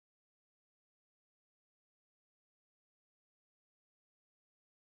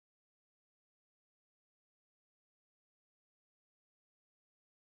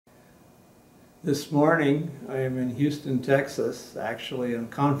This morning, I am in Houston, Texas, actually in a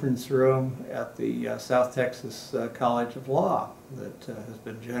conference room at the South Texas College of Law that has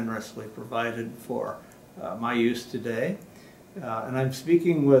been generously provided for my use today. And I'm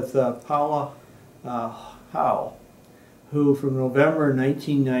speaking with Paula Howe, who from November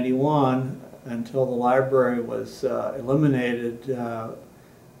 1991 until the library was eliminated,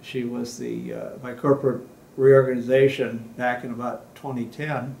 she was by corporate reorganization back in about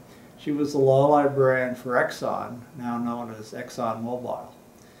 2010. She was the law librarian for Exxon, now known as Exxon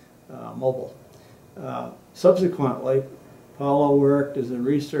Mobil. Subsequently, Paula worked as a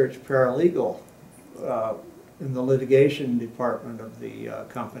research paralegal in the litigation department of the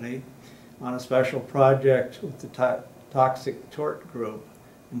company on a special project with the Toxic Tort Group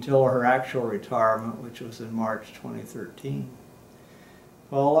until her actual retirement, which was in March 2013.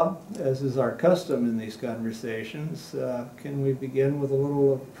 Paula, as is our custom in these conversations, can we begin with a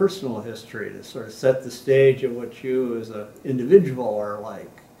little personal history to sort of set the stage of what you as an individual are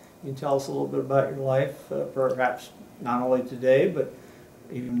like? Can you tell us a little bit about your life, perhaps not only today, but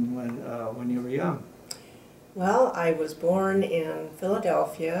even when you were young? Well, I was born in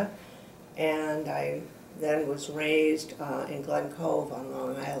Philadelphia, and I then was raised in Glen Cove on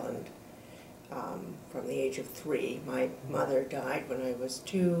Long Island. From the age of 3. My mother died when I was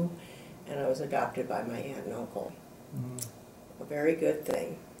 2, and I was adopted by my aunt and uncle. A very good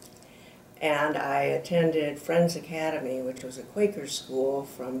thing. And I attended Friends Academy, which was a Quaker school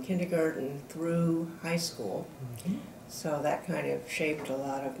from kindergarten through high school. So that kind of shaped a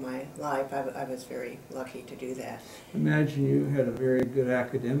lot of my life. I was very lucky to do that. Imagine you had a very good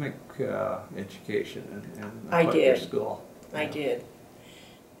academic education in a Quaker school. I did.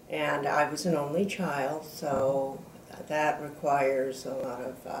 And I was an only child, so that requires a lot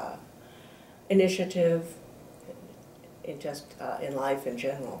of initiative in life in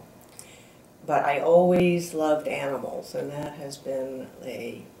general. But I always loved animals, and that has been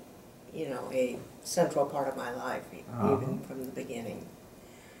a central part of my life, even from the beginning.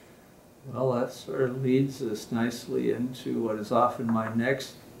 Well, that sort of leads us nicely into what is often my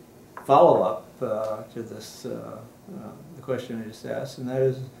next follow-up to this the question I just asked, and that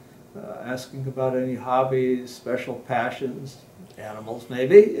is asking about any hobbies, special passions, animals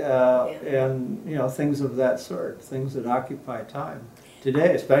maybe, and things of that sort, things that occupy time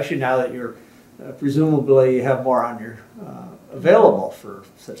today, especially now that you're presumably you have more on your available for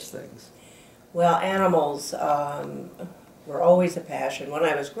such things. Well, animals were always a passion. When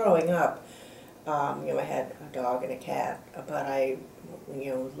I was growing up, I had a dog and a cat, but I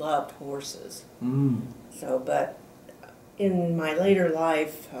loved horses. But in my later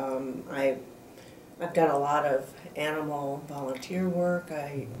life, I've done a lot of animal volunteer work.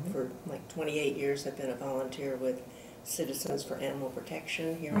 For like 28 years, I've been a volunteer with Citizens for Animal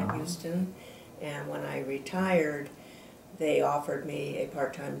Protection here in Houston. And when I retired, they offered me a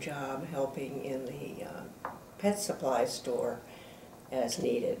part-time job helping in the pet supply store as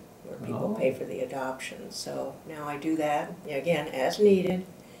needed, where people pay for the adoption. So now I do that, again, as needed.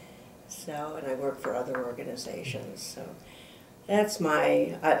 And I work for other organizations. So that's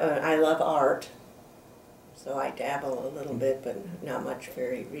I love art. So I dabble a little bit, but not much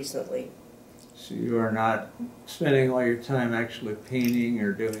very recently. So you are not spending all your time actually painting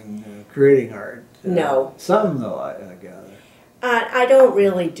or doing, creating art? No. Some though, I gather. I don't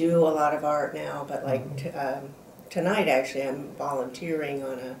really do a lot of art now, but like tonight actually I'm volunteering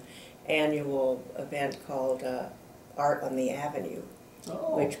on an annual event called Art on the Avenue.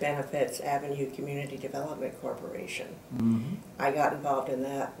 Which benefits Avenue Community Development Corporation. I got involved in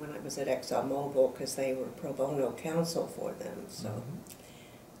that when I was at Exxon Mobil because they were pro bono counsel for them. So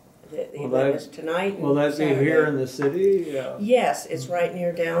the event is tonight. Will that be here in the city? Yeah. Yes, it's right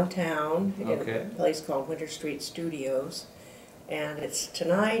near downtown in a place called Winter Street Studios. And it's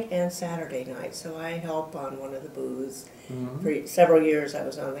tonight and Saturday night. So I help on one of the booths. For several years I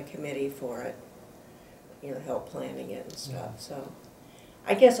was on the committee for it, help planning it and stuff. So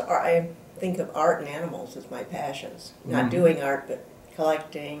I guess I think of art and animals as my passions. Not doing art, but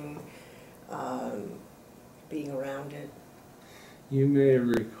collecting, being around it. You may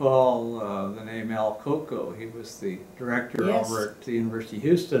recall the name Al Coco. He was the director over at the University of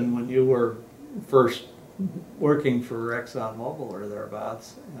Houston when you were first working for Exxon Mobil or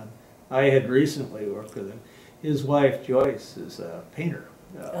thereabouts. And I had recently worked with him. His wife, Joyce, is a painter.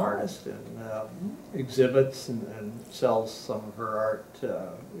 Artist and exhibits and sells some of her art,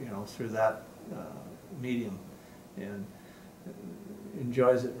 through that medium, and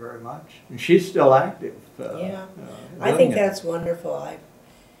enjoys it very much. And she's still active. I think that's wonderful.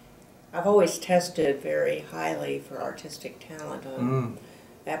 I've always tested very highly for artistic talent on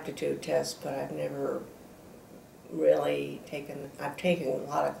aptitude tests, but I've never really I've taken a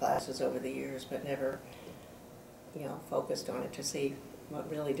lot of classes over the years, but never, focused on it to see what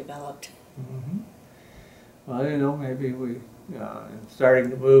really developed. Mm-hmm. Well, maybe we, starting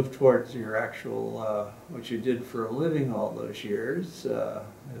to move towards your actual, what you did for a living all those years,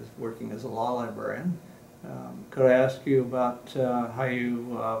 as working as a law librarian. Could I ask you about how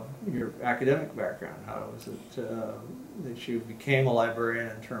your academic background? How was it that you became a librarian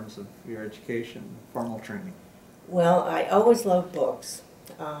in terms of your education, formal training? Well, I always loved books,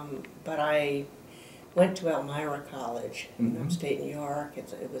 but I went to Elmira College in upstate New York.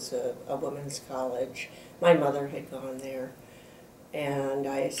 It was a women's college. My mother had gone there, and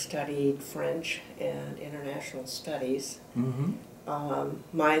I studied French and international studies. Mm-hmm.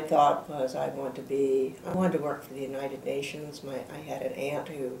 My thought was I wanted to work for the United Nations. I had an aunt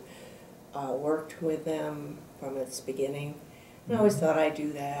who worked with them from its beginning. And I always thought I'd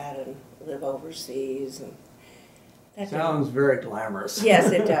do that and live overseas. And that sounds very glamorous.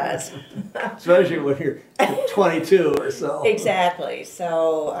 Yes, it does. Especially when you're 22 or so. Exactly.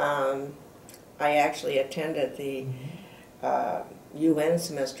 So I actually attended the UN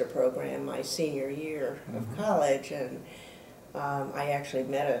semester program my senior year of college, and I actually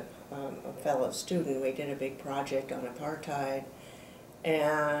met a fellow student. We did a big project on apartheid,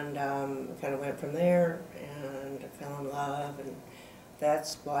 and kind of went from there and fell in love, and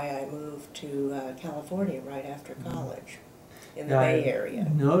that's why I moved to California right after college in the Bay Area.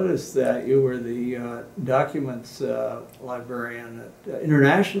 I noticed that you were the documents librarian, at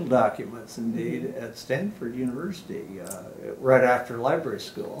international documents indeed, at Stanford University right after library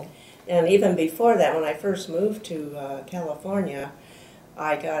school. And even before that, when I first moved to California,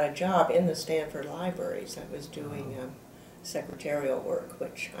 I got a job in the Stanford libraries. I was doing secretarial work,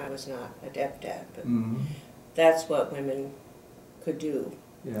 which I was not adept at, but that's what women could do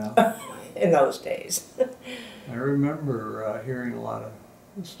in those days. I remember hearing a lot of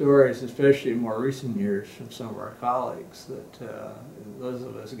stories, especially in more recent years, from some of our colleagues, that those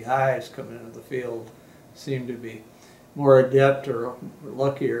of us guys coming into the field seem to be more adept or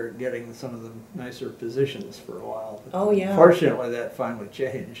luckier at getting some of the nicer positions for a while. But fortunately, that finally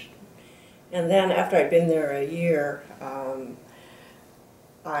changed. And then after I'd been there a year,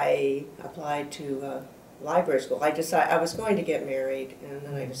 I applied to library school. I was going to get married, and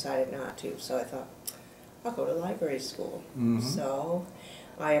then I decided not to. So I thought, I'll go to library school. So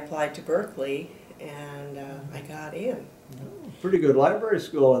I applied to Berkeley, and I got in. Pretty good library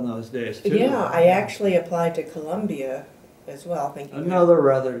school in those days, too. Yeah, I actually applied to Columbia as well, thinking another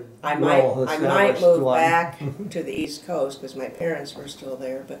rather I might move back to the East Coast because my parents were still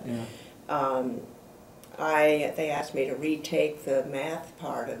there. But they asked me to retake the math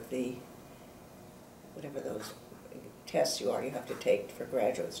part of the whatever those tests you have to take for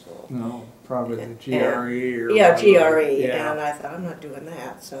graduate school. No, probably the GRE or GRE, and I thought I'm not doing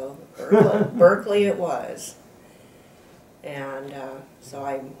that. So Berkeley it was. And so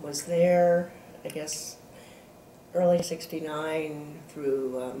I was there, I guess, early '69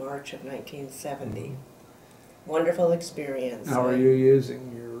 through March of 1970. Wonderful experience. How are you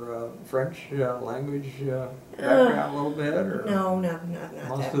using your French language background a little bit? Or no, not that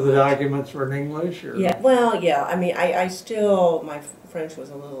most of the documents were in English? Or? Yeah, well, yeah. I mean, I still, my French was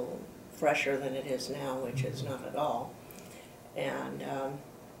a little fresher than it is now, which is not at all. And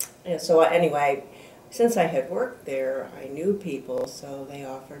so anyway, since I had worked there, I knew people, so they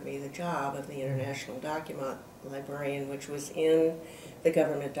offered me the job of the International Document Librarian, which was in the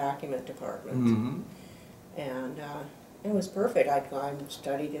Government Document Department. And it was perfect. I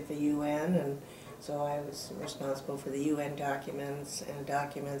studied at the UN, and so I was responsible for the UN documents and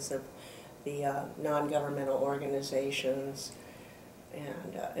documents of the non-governmental organizations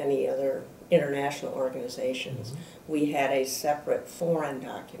and any other international organizations. We had a separate foreign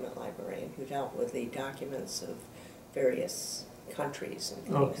document librarian who dealt with the documents of various countries and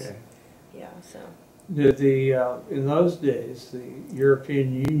things. Okay. Yeah, so. Did in those days, the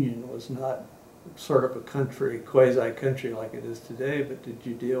European Union was not sort of a country, quasi-country like it is today, but did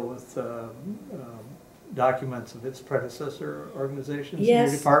you deal with documents of its predecessor organizations in your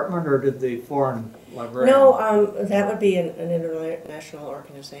department, or did the foreign librarian? No, that would be an international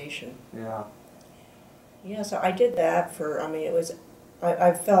organization. Yeah. Yeah, so I did that for,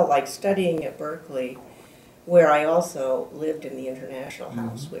 I felt like studying at Berkeley, where I also lived in the International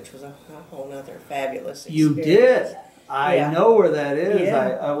House, which was a whole other fabulous experience. You did? I know where that is.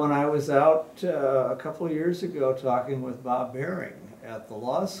 Yeah. When I was out a couple of years ago talking with Bob Baring at the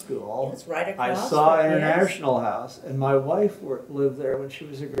law school, it's right across I saw International House, and my wife lived there when she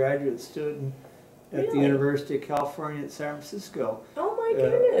was a graduate student at the University of California at San Francisco. Oh my my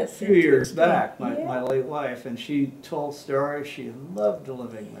goodness. a few years back, Yeah. my late wife, and she told stories. She loved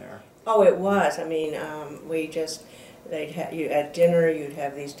living there. Oh, it was. I mean, we just, at dinner, you'd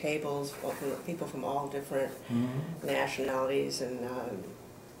have these tables full of people from all different nationalities, and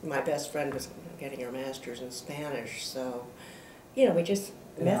my best friend was getting her master's in Spanish, so, you know, we just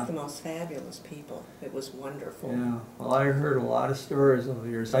met the most fabulous people. It was wonderful. Yeah. Well, I heard a lot of stories over the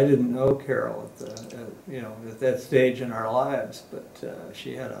years. I didn't know Carol at that stage in our lives, but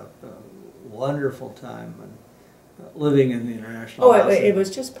she had a wonderful time living in the international housing. It was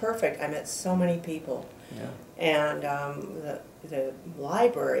just perfect. I met so many people. Yeah. And the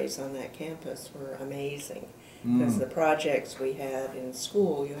libraries on that campus were amazing. Because the projects we had in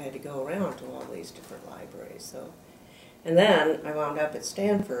school, you had to go around to all these different libraries. So, and then I wound up at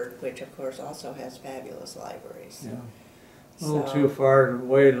Stanford, which of course also has fabulous libraries. Yeah. A little too far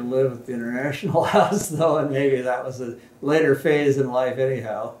away to live at the International House, though, and maybe that was a later phase in life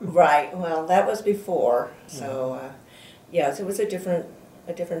anyhow. Right. Well, that was before. So, yes, it was a different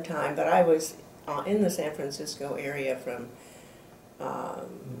time. But I was in the San Francisco area from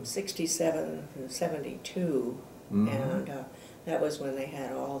 67 to 72, and that was when they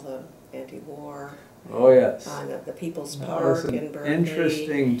had all the anti-war. Oh yes. On the People's That Park was an in Berkeley.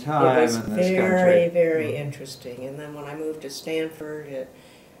 interesting time it was in this very, country. very interesting. And then when I moved to Stanford,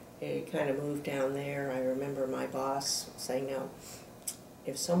 it kind of moved down there. I remember my boss saying, "No,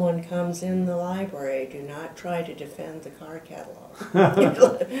 if someone comes in the library, do not try to defend the card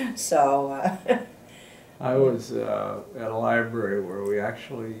catalog." So. I was at a library where we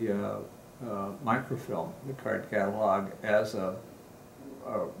actually microfilmed the card catalog as a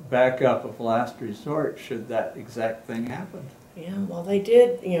backup of last resort should that exact thing happen. Yeah, well, they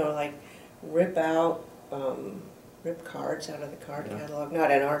did, like rip cards out of the card catalog. Not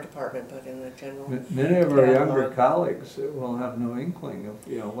in our department, but in the general Many of our catalog. younger colleagues will have no inkling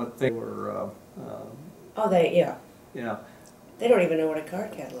of what they were. Yeah. They don't even know what a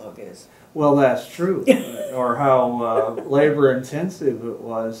card catalog is. Well, that's true, or how labor intensive it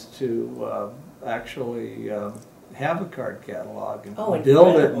was to actually have a card catalog and build it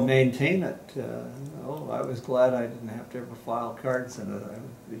incredible. and maintain it. I was glad I didn't have to ever file cards in it. I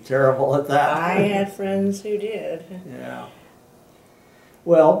would be terrible at that. I had friends who did. Yeah.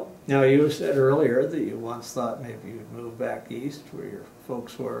 Well, now you said earlier that you once thought maybe you'd move back east where your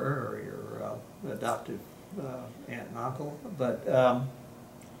folks were or your adoptive aunt and uncle, but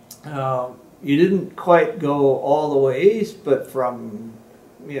you didn't quite go all the way east, but from,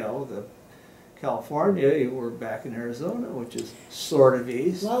 the California, you were back in Arizona, which is sort of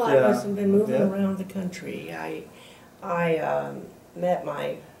east. Well, I've been moving around the country. I met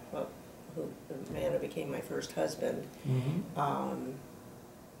the man who became my first husband,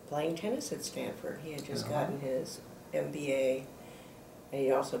 playing tennis at Stanford. He had just gotten his MBA, and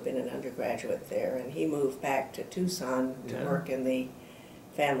he'd also been an undergraduate there, and he moved back to Tucson to work in the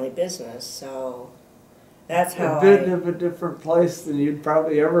family business, so that's how a bit of a different place than you'd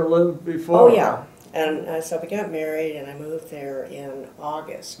probably ever lived before. Oh yeah, and so we got married, and I moved there in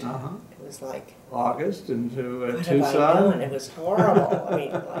August. It was like August into what Tucson. have I done? It was horrible. I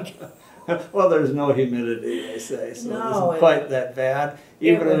mean, like. Well, there's no humidity, they say, so No, it isn't quite that bad,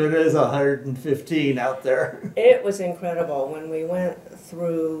 even if it is 115 out there. It was incredible. When we went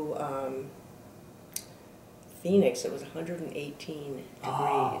through Phoenix, it was 118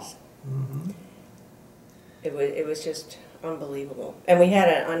 degrees. It was just unbelievable. And we had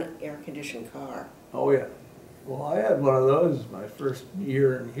an air-conditioned car. Oh, yeah. Well, I had one of those my first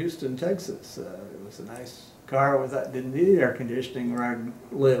year in Houston, Texas. It was a nice car that didn't need air conditioning where I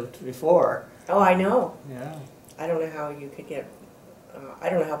lived before. Oh, I know. Yeah. I don't know how you could get, I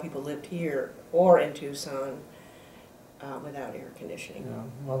don't know how people lived here or in Tucson without air conditioning. Yeah.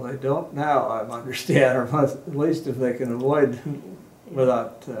 Well, they don't now, I understand, or at least if they can avoid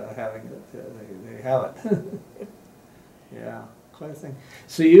without having it, they have it. Yeah, quite a thing.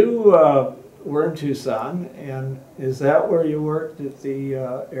 So you were in Tucson, and is that where you worked at the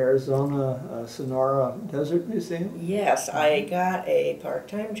Arizona Sonora Desert Museum? Yes, I got a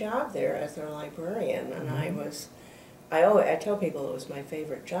part-time job there as their librarian, and I tell people it was my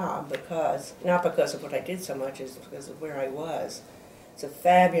favorite job because, not because of what I did so much, is because of where I was. It's a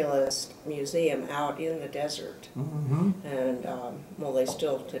fabulous museum out in the desert, and well, they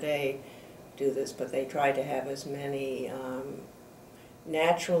still today do this, but they try to have as many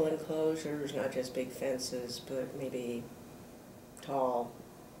natural enclosures, not just big fences, but maybe tall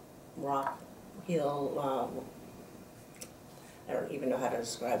rock hill, I don't even know how to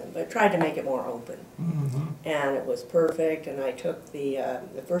describe them, but tried to make it more open. And it was perfect, and I took the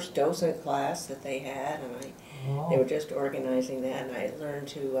first docent class that they had, and They were just organizing that, and I learned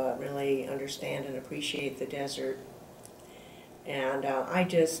to really understand and appreciate the desert. And I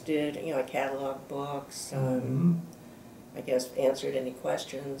just did, I cataloged books, I guess answered any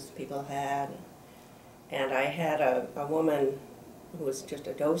questions people had. And I had a woman who was just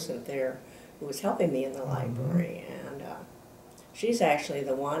a docent there who was helping me in the library. And she's actually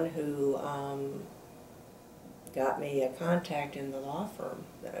the one who got me a contact in the law firm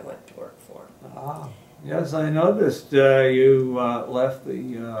that I went to work for. Ah, yes, I noticed you left the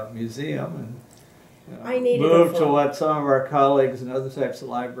museum and I needed moved to what some of our colleagues in other types of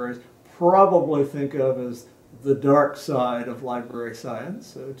libraries probably think of as the dark side of library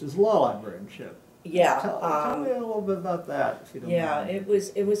science, which is law librarianship. Yeah. Tell me a little bit about that, if you don't mind. It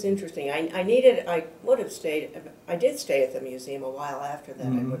was interesting. I would have stayed, I did stay at the museum a while after that. I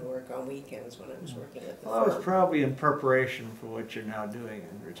would work on weekends when I was working at the Well, that was firm. probably in preparation for what you're now doing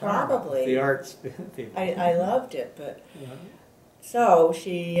in retirement. Probably. The arts people. I loved it, but Yeah. so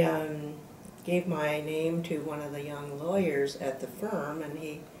she gave my name to one of the young lawyers at the firm, and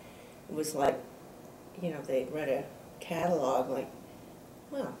he was like, they read a catalog like,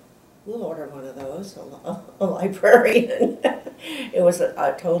 well, we'll order one of those, a librarian. It was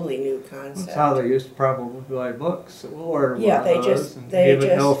a totally new concept. That's how they used to probably buy books. We'll order one Yeah, of those and give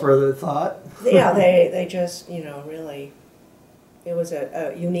it no further thought. Yeah, they just, really, it was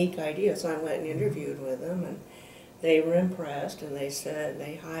a unique idea. So I went and interviewed with them, and they were impressed, and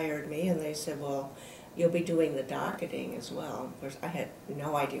they hired me, and they said, well, you'll be doing the docketing as well. Of course, I had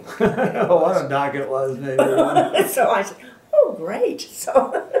no idea what docketing was. What a docket was, maybe. So I said, oh, great.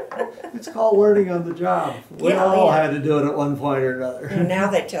 So It's called learning on the job. We all had to do it at one point or another. And now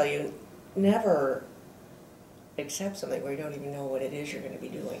they tell you, never accept something where you don't even know what it is you're going to be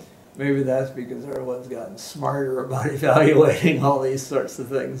doing. Maybe that's because everyone's gotten smarter about evaluating all these sorts of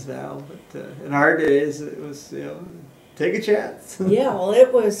things now. But in our days, it was, take a chance. Yeah, well,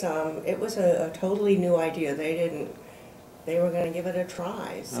 it was a totally new idea. They were going to give it a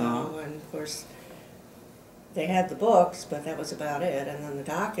try. So, and of course, they had the books, but that was about it. And then the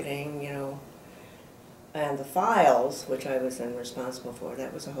docketing, and the files, which I was then responsible for,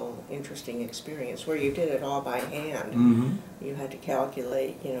 that was a whole interesting experience where you did it all by hand. You had to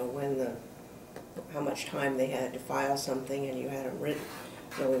calculate, how much time they had to file something, and you had a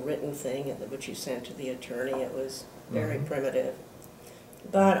written thing which you sent to the attorney. It was very primitive.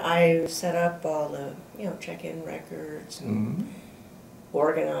 But I set up all the, check-in records and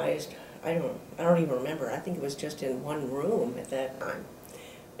organized. I don't even remember. I think it was just in one room at that time.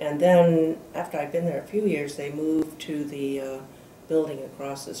 And then, after I'd been there a few years, they moved to the building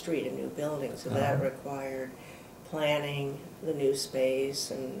across the street, a new building. So that required planning the new space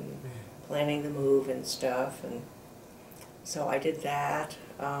and planning the move and stuff. And so I did that.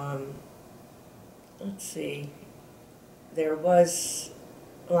 Let's see. I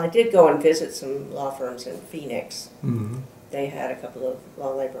did go and visit some law firms in Phoenix. They had a couple of law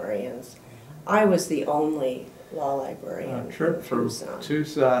librarians. I was the only law librarian. A trip from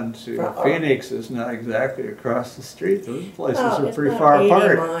Tucson to Phoenix is not exactly across the street. Those places are pretty far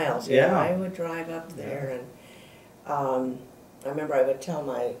apart. 80 miles. Yeah, I would drive up there, and I remember I would tell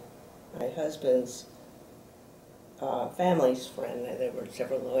my husband's family's friend. There were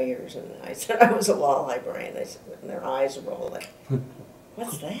several lawyers, and I said I was a law librarian. They said, and their eyes rolled like,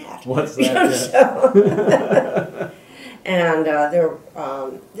 "What's that?" What's that? And there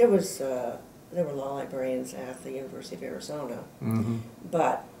were law librarians at the University of Arizona,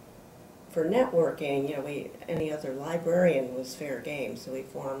 but for networking, any other librarian was fair game. So we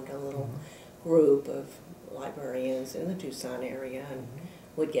formed a little group of librarians in the Tucson area, and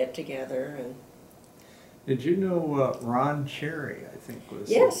would get together. And did you know Ron Cherry? I think was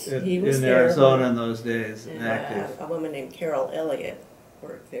he was in there, Arizona in those days, and active. a woman named Carol Elliott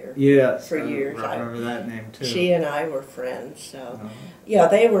worked there. Yes, for years. I remember that name too. She and I were friends, so yeah,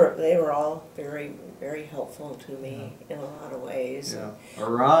 they were all very, very helpful to me in a lot of ways. Yeah,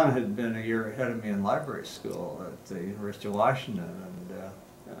 Ron had been a year ahead of me in library school at the University of Washington, and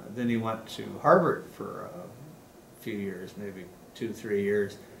then he went to Harvard for a few years, maybe 2-3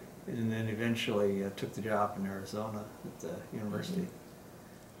 years, and then eventually took the job in Arizona at the university.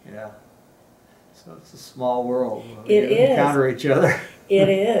 Yeah. So it's a small world. It is. Encounter each other. It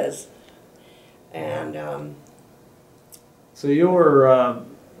is. And so you were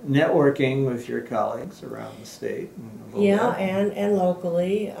networking with your colleagues around the state. And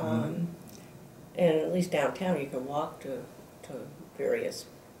locally, and at least downtown, you can walk to various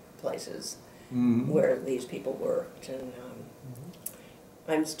places where these people worked. And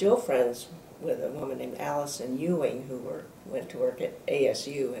I'm still friends with a woman named Allison Ewing who went to work at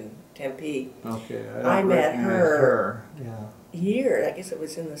ASU in Tempe. Okay, I met her. Yeah. I guess it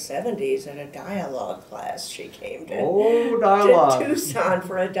was in the 70s, at a dialogue class she came to. Oh, dialogue. To Tucson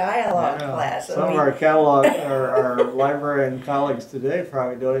for a dialogue class. Some of our our librarian colleagues today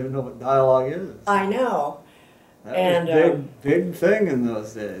probably don't even know what dialogue is. I know. That was big thing in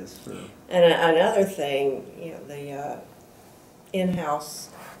those days. And another thing, you know, the in-house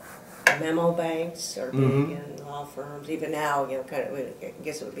memo banks are big in law firms. Even now, you know, kind of, I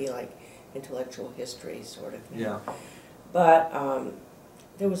guess it would be like intellectual history sort of thing. Yeah. But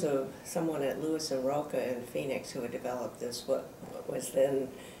there was someone at Lewis and Roca in Phoenix who had developed this, what was then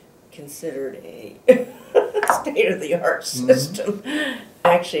considered a state-of-the-art system.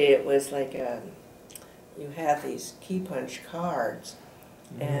 Actually, it was like you had these key punch cards,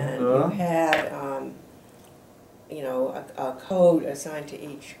 and you had you know, a code assigned to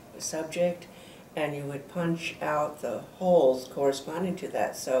each subject, and you would punch out the holes corresponding to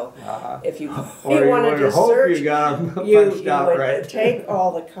that. So if you, wanted to search, you would take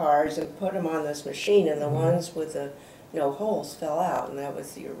all the cards and put them on this machine, and the ones with the no holes fell out, and that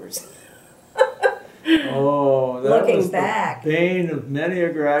was your result. Oh, that Looking was back, the bane of many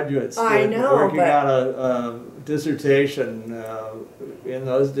a graduate I know, working on a dissertation in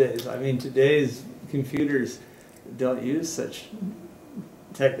those days. I mean, today's computers don't use such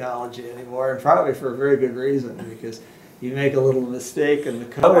technology anymore, and probably for a very good reason, because you make a little mistake in the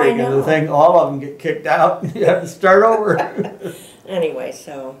coding and the thing, all of them get kicked out, and you have to start over. Anyway,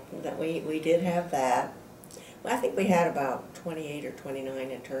 so that we did have that. Well, I think we had about 28 or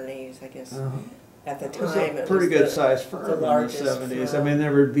 29 attorneys, I guess. At the time, it was a pretty good sized firm in the 70s. Firm. I mean, they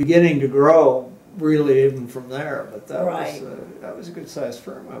were beginning to grow really even from there, but that was a good sized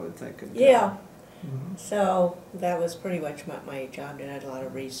firm, I would think. Yeah. So that was pretty much my job. I did a lot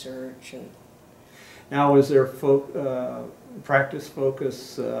of research. And now, was there practice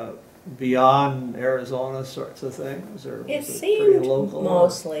focus beyond Arizona sorts of things, or it was it seemed pretty local?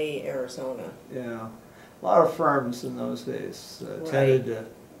 Mostly Arizona. Yeah, a lot of firms in those days tended to,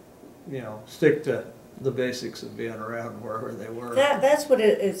 you know, stick to the basics of being around wherever they were. That's what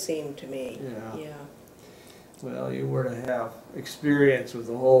it seemed to me. Yeah. Well, you were to have experience with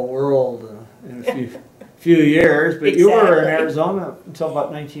the whole world in a few years, but you were in Arizona until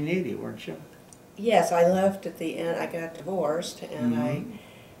about 1980, weren't you? Yes, I left at the end. I got divorced, and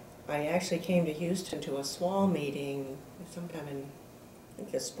I actually came to Houston to a SWAL meeting sometime in, I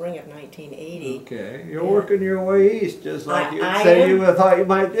think, the spring of 1980. Okay, you're working your way east, just like you said you thought you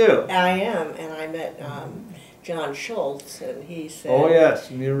might do. I am, and I met John Schultz, and he said... Oh, yes,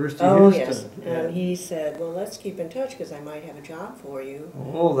 from the University of Houston. Yes, and he said, well, let's keep in touch, because I might have a job for you.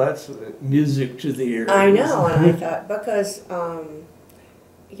 Oh, that's music to the ear. I know, and I thought, because,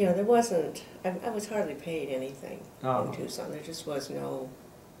 you know, there wasn't... I was hardly paid anything in Tucson. There just was no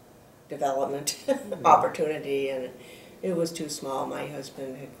development opportunity, and it was too small. My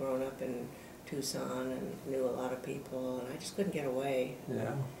husband had grown up in Tucson and knew a lot of people, and I just couldn't get away.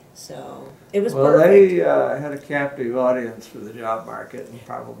 Yeah. So it was perfect. Well, they had a captive audience for the job market, and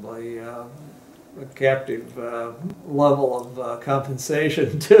probably a captive level of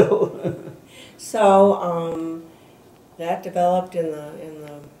compensation too. So that developed in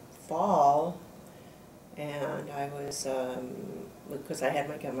the fall, and I was because I had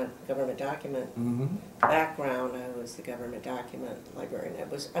my government document background. I was the government document librarian. I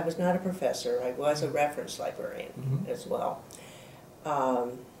was not a professor. I was a reference librarian as well.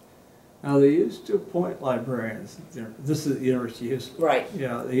 Now, they used to appoint librarians. This is the University of Houston. Right.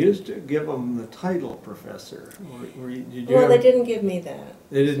 Yeah, they used to give them the title professor. They didn't give me that.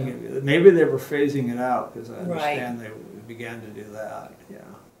 They didn't give you that. Maybe they were phasing it out, because I understand they began to do that. Yeah.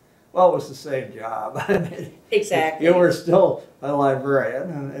 Well, it was the same job. I mean, exactly. You were still a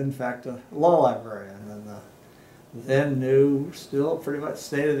librarian, and in fact, a law librarian, and then new, still pretty much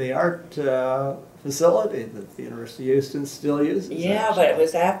state-of-the-art facility that the University of Houston still uses. Yeah, actually. but it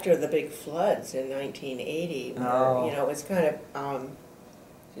was after the big floods in 1980. Where, you know, it's kind of,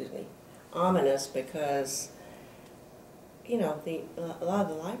 ominous, because, you know, a lot of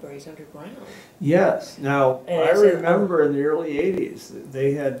the library's underground. Yes. Now, I remember in the early 80s,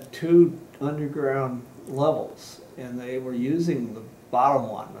 they had 2 underground levels, and they were using the bottom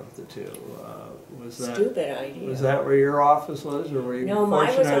one of the 2. Stupid idea. Was that where your office was, or were you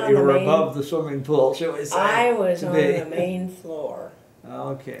fortunate you were above the swimming pool, shall we say? I was on the main floor.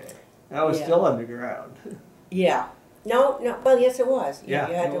 Okay. That was still underground. Yeah. No, no. Well, yes, it was. Yeah,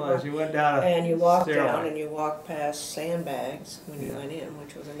 you had it to was. walk, You went down a and you walked stairway. down, and you walked past sandbags when you Yeah. went in,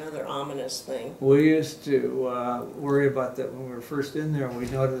 which was another ominous thing. We used to worry about that when we were first in there. We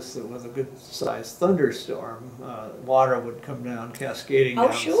noticed that with a good-sized thunderstorm, water would come down, cascading Oh,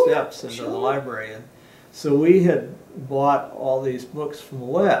 down sure, the steps into sure. the library. And so we had bought all these books from the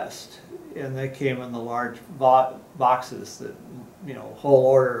West, and they came in the large boxes that, you know, whole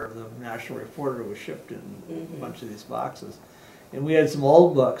order of the National Reporter was shipped in a bunch of these boxes. And we had some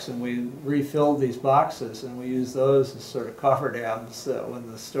old books, and we refilled these boxes, and we used those as sort of cofferdams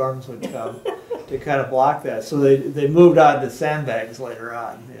when the storms would come to kind of block that. So they moved on to sandbags later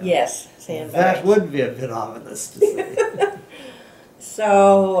on. Yeah. Yes, sandbags. That would be a bit ominous to see.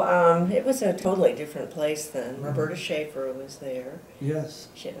 So it was a totally different place then. Roberta Schaefer was there. Yes.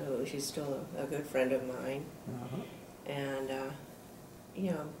 She's still a good friend of mine. Uh-huh. And,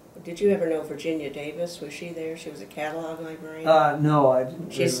 you know, did you ever know Virginia Davis? Was she there? She was a catalog librarian. No, I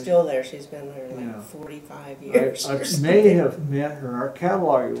didn't. She's really. still there. She's been there like Yeah. 45 years. I or may something. have met her. Our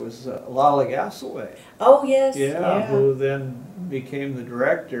cataloger was Lolly Gassaway. Oh, yes. Yeah, who then became the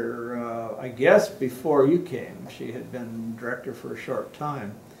director, I guess, before you came. She had been director for a short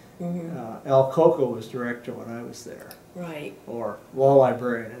time. Al Coco was director when I was there. Right. Or law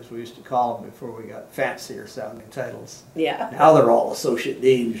librarian, as we used to call them before we got fancier sounding titles. Yeah. Now they're all associate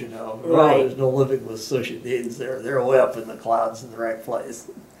deans, you know. Oh, Right. there's no living with associate deans. They're way up in the clouds in the right place.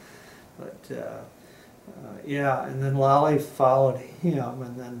 But yeah, and then Lolly followed him,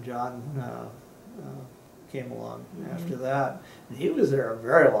 and then John came along after that. And he was there a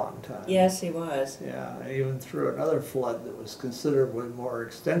very long time. Yes, he was. Yeah, even through another flood that was considerably more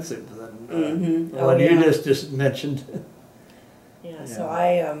extensive than the Oh, one you yeah. just mentioned. Yeah, so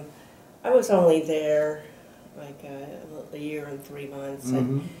I was only there like a year and 3 months,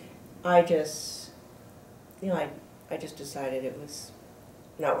 and I just, you know, I just decided it was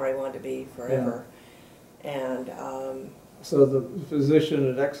not where I wanted to be forever. And So the position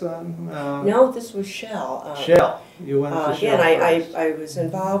at Exxon? no, this was Shell. Shell. You went to Shell again, first. I was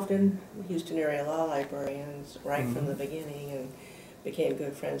involved in Houston area law librarians right from the beginning, and became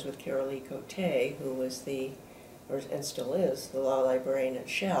good friends with Carol Lee Cote, who was and still is, the law librarian at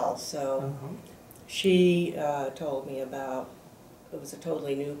Shell. So she told me about, it was a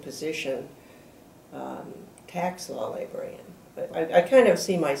totally new position, tax law librarian. But I kind of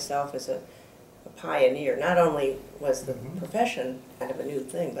see myself as a pioneer. Not only was the profession kind of a new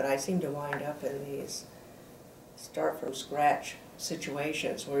thing, but I seem to wind up in these start from scratch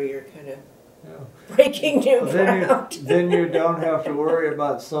situations where you're kind of breaking new ground. Then you don't have to worry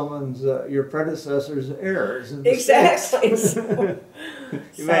about someone's, your predecessor's errors. And Exactly.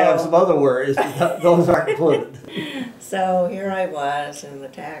 You may have some other worries, but those aren't included. So here I was in the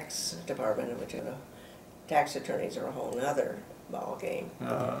tax department, which the tax attorneys are a whole nother ball game.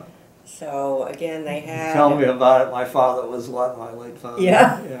 So again, they had. Tell me about it. My father was one, my late father.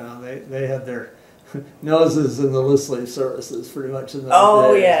 Yeah. Yeah, they had their noses in the list leave services pretty much in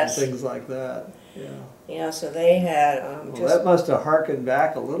those days. Yes. And things like that. Yeah. Yeah, so they had Well, that must have harkened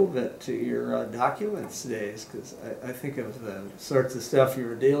back a little bit to your documents days, because I think of the sorts of stuff you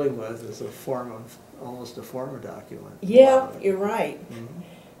were dealing with as a form of, almost a form of document. Yeah, you're right.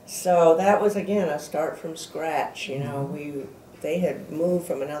 So that was, again, a start from scratch. You know, they had moved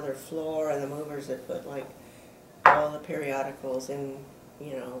from another floor, and the movers had put like all the periodicals in,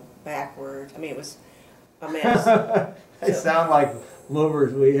 you know, backwards. I mean, it was a mess. They sound like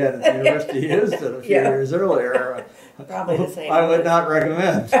movers we had at the University of Houston a few years earlier. Probably the same. I would not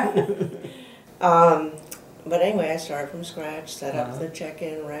recommend. But anyway, I started from scratch, set up the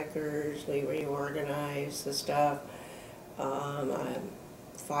check-in records, we reorganized the stuff. I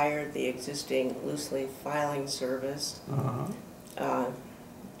fired the existing loose leaf filing service.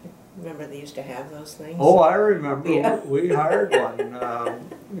 Remember they used to have those things? Oh, I remember. Yeah. We hired one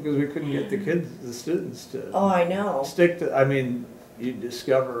because we couldn't get the students to Oh, I know. stick to. I mean, you'd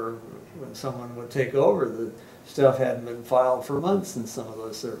discover when someone would take over, the stuff hadn't been filed for months in some of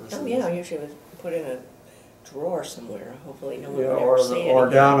those services. Oh, yeah, usually it was put in a drawer somewhere. Hopefully no one would or ever see it. or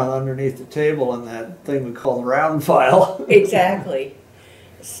down underneath the table in that thing we call the round file. Exactly.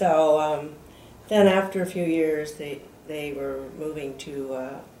 So then after a few years, they were moving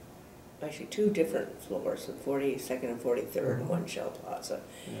to actually 2 different floors, the 42nd and 43rd in one Shell Plaza,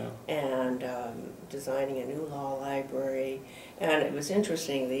 and designing a new law library. And it was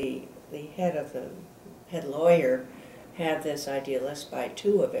interesting, the head lawyer had this idea, let's buy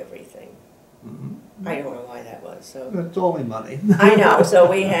 2 of everything. I don't know why that was. So It's only money. I know. So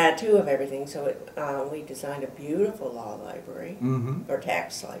we had 2 of everything. So we designed a beautiful law library or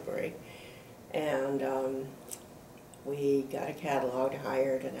tax library, and we got a catalog,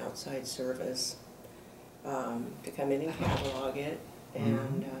 hired an outside service to come in and catalog it,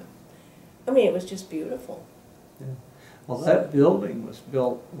 and I mean, it was just beautiful. Yeah. Well, that building was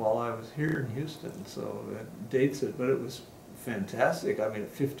built while I was here in Houston, so it dates it, but it was fantastic. I mean, a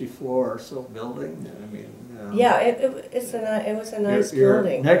 50-floor or so building. I mean, Yeah, it was a nice your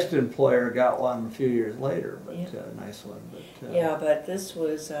building. next employer got one a few years later, but Yeah. nice one. But Yeah, but this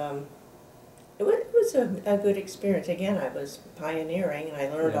was it was a good experience. Again, I was pioneering, and I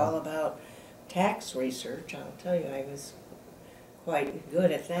learned Yeah. all about tax research. I'll tell you, I was quite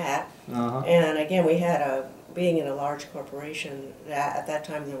good at that. And again, we had being in a large corporation, that at that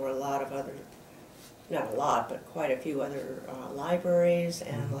time there were a lot of other, not a lot, but quite a few other libraries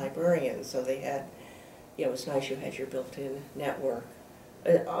and librarians. So they had, it was nice you had your built-in network.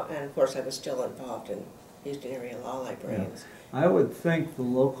 And of course, I was still involved in Houston area law librarians. I would think the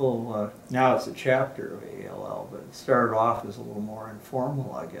local, now it's a chapter of ALL, but it started off as a little more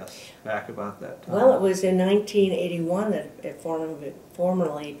informal, I guess, back about that time. Well, it was in 1981 that it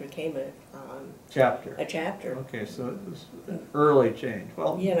formally became chapter. a chapter. Okay, so it was an early change.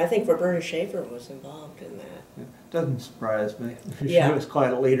 Well, Yeah, and I think Roberta Schaefer was involved in that. it doesn't surprise me. Yeah. She was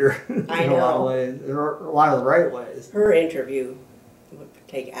quite a leader in I a lot of know. ways, or a lot of the right ways. Her interview would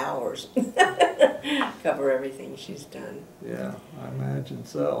take hours, cover everything she's done. Yeah, I imagine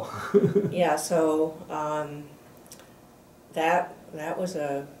so. Yeah, so that was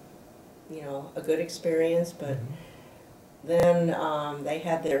a good experience, but then they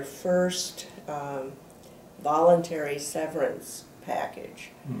had their first voluntary severance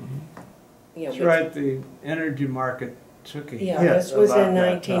package. That's right, the energy market took a hit. Yeah, this was about in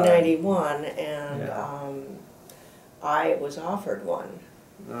that time. 1991, and Yeah. I was offered one,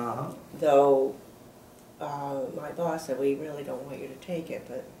 though my boss said, we really don't want you to take it,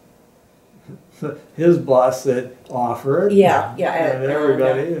 but His boss said, offer it. Yeah, And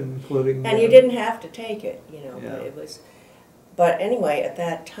everybody, including... and you didn't have to take it, but Yeah. it was, but anyway, at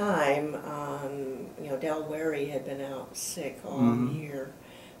that time, Del Wary had been out sick all year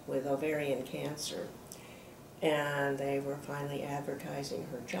with ovarian cancer, and they were finally advertising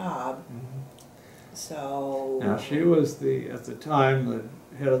her job. So Now, she was at the time, the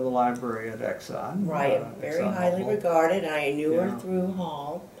head of the library at Exxon. right, very Exxon highly Mobil. regarded. I knew Yeah. her through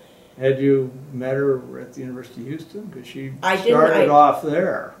Hall. Had you met her at the University of Houston? Because she I didn't, started off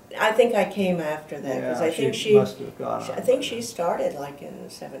there. I think I came after that, because Yeah, I think must have gone on I think by she then. started like in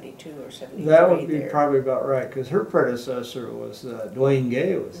 72 or 73 That would be there. probably about right, because her predecessor was Dwayne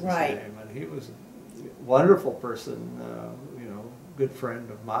Gay was his Right. name, and he was a wonderful person, good friend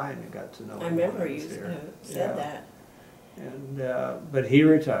of mine. I got to know him. I remember when I you was here. said Yeah. that. And but he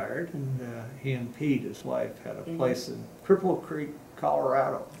retired, and he and Pete, his wife, had a place in Cripple Creek,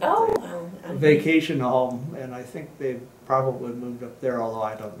 Colorado. Oh, A vacation home, and I think they probably moved up there, although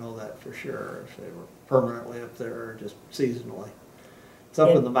I don't know that for sure, if they were permanently up there or just seasonally. It's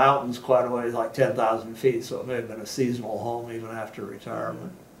up in the mountains quite a ways, like 10,000 feet, so it may have been a seasonal home even after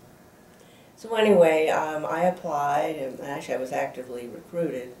retirement. So anyway, I applied, and actually I was actively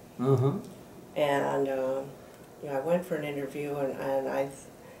recruited, and I went for an interview, and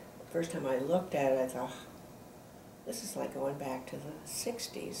first time I looked at it, I thought, this is like going back to the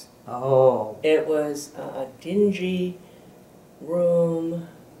 60s. Oh. It was a dingy room,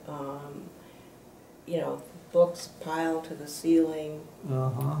 books piled to the ceiling.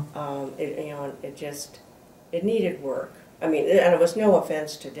 It needed work. I mean, and it was no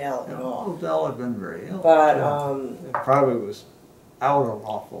offense to Del at all. Well, Del had been very ill. But it probably was out an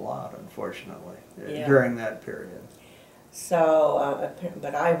awful lot, unfortunately, during that period. So,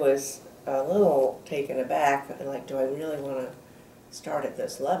 but I was a little taken aback, like, do I really want to start at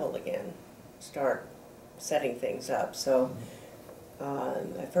this level again? Start setting things up. So,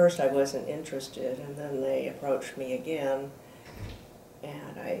 at first I wasn't interested, and then they approached me again,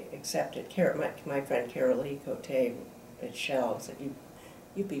 and I accepted. My friend Carol Lee Cote at Shell said,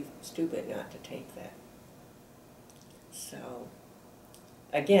 you'd be stupid not to take that. So,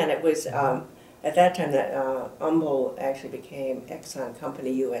 again, it was, at that time that Humble actually became Exxon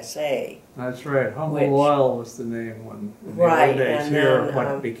Company USA. That's right. Humble Oil was the name when in the Right, old days and here then, when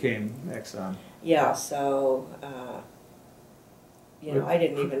it became Exxon. Yeah, so, I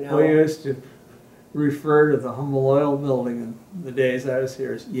didn't even know. We used to refer to the Humble Oil building in the days I was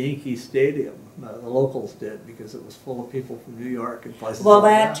here as Yankee Stadium. The locals did, because it was full of people from New York and places Well,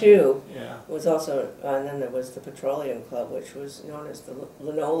 like that too Yeah. was also, and then there was the Petroleum Club, which was known as the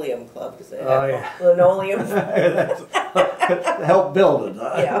Linoleum Club, because they had Oh, yeah. linoleum. Help build it,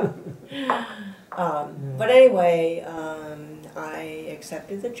 huh? Yeah. But anyway, I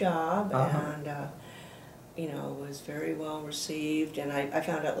accepted the job, and you know, was very well received, and I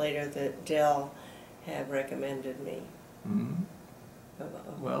found out later that Dell had recommended me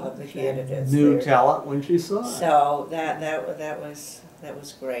Mm-hmm. of the she candidates. knew there. talent when she saw it. So that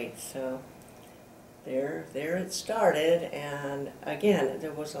was great. So there it started, and again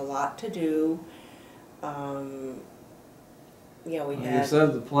there was a lot to do. You know, we Well, had. you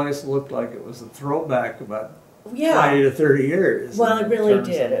said the place looked like it was a throwback about Yeah. 20 to 30 years. Well, it in really terms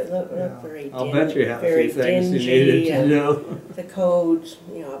did. of- It looked yeah. very I'll dingy, bet you had a very few things you dingy, needed to and do. the codes,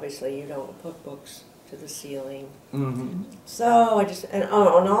 you know, obviously you don't put books to the ceiling. Mm-hmm. So I just, and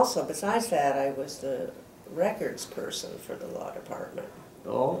also besides that, I was the records person for the law department.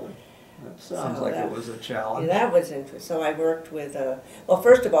 Oh, that sounds So like that- it was a Yeah, challenge. that was interesting. So I worked with well,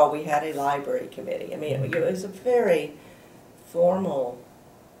 first of all, we had a library committee. I mean, it was a very formal,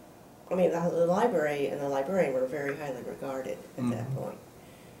 I mean, the library and the librarian were very highly regarded at that Mhm. point.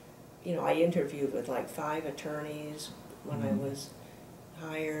 You know, I interviewed with like 5 attorneys when I Mhm. was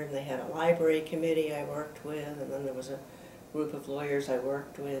hired, and they had a library committee I worked with, and then there was a group of lawyers I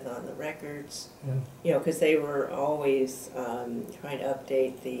worked with on the records. Yeah. You know, because they were always trying to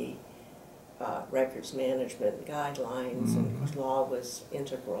update the records management guidelines, and of course law was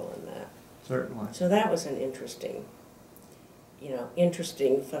integral in that. Certainly. So that was an interesting,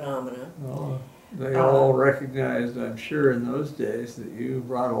 interesting phenomena. Well, they all recognized, I'm sure, in those days that you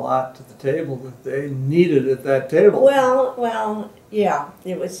brought a lot to the table that they needed at that table. Well, yeah,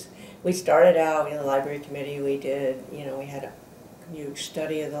 it was. We started out in the library committee. We did, we had a huge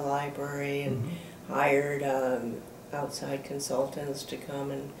study of the library and hired outside consultants to come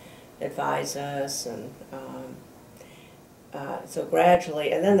and advise us, and so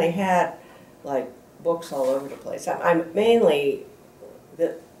gradually, and then they had like books all over the place. I'm mainly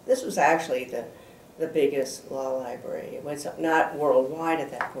this was actually the biggest law library. It was not worldwide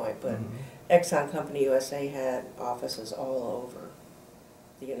at that point, but Exxon Company USA had offices all over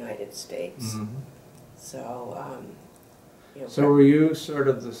the United States. So, So were you sort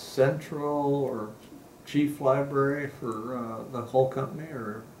of the central or chief library for the whole company,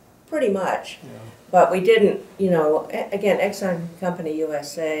 or? pretty much. Yeah. But we didn't, again, Exxon Company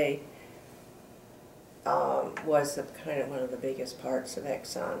USA was kind of one of the biggest parts of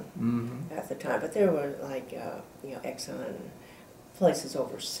Exxon at the time. But there were like, Exxon places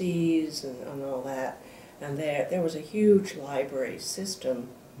overseas and all that. And there was a huge library system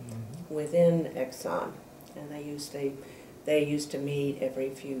within Exxon, and they used to meet every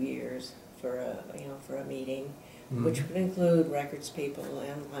few years for a meeting, which would include records people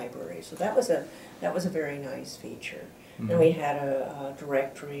and libraries. So that was a very nice feature. And we had a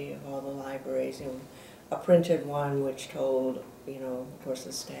directory of all the libraries, a printed one which told, of course,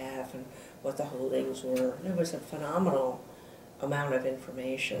 the staff and what the holdings were. There was a phenomenal amount of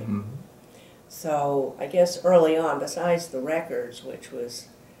information. So I guess early on, besides the records, which was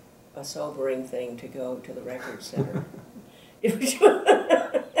a sobering thing to go to the record center, it was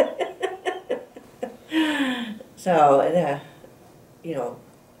so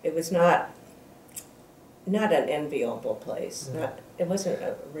it was not an enviable place. It wasn't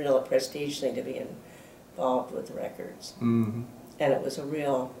a real prestige thing to be involved with records, and it was a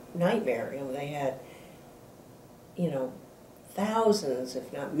real nightmare. They had thousands,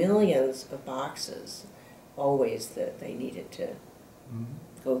 if not millions, of boxes always that they needed to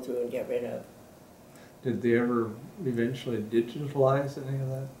go through and get rid of. Did they ever eventually digitalize any of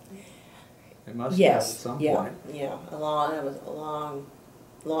that? They must Yes, have at some yeah, point. yeah. That was a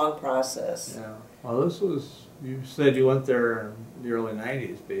long process. Yeah. Well, this was, you said you went there in the early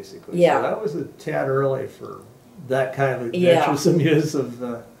 90s, basically. Yeah. So that was a tad early for that kind of Yeah. adventuresome use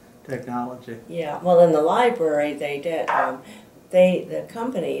of technology. Yeah. Well, in the library, they did. The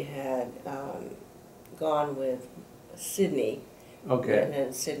company had gone with Sydney, Okay. and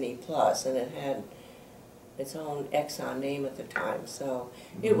then Sydney Plus, and it had its own Exxon name at the time. So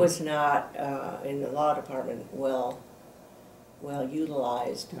it was not in the law department well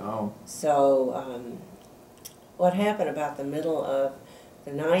utilized. Oh. So what happened about the middle of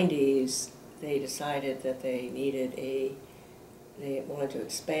the 90s, they decided that they wanted to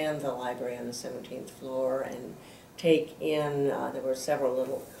expand the library on the 17th floor and take in, there were several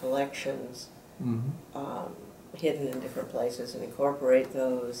little collections hidden in different places, and incorporate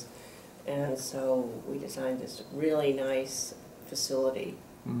those. And so we designed this really nice facility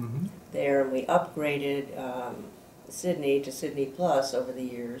there, and we upgraded Sydney to Sydney Plus over the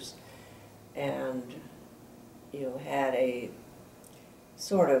years, and had a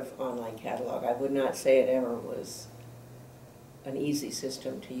sort of online catalog. I would not say it ever was an easy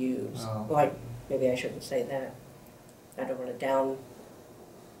system to use. Oh. Well, maybe I shouldn't say that. I don't want to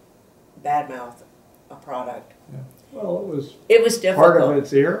badmouth a product. Yeah. Well, It was difficult. part of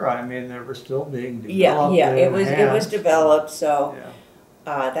its era. I mean, they were still being developed. Yeah, it was enhanced. developed. So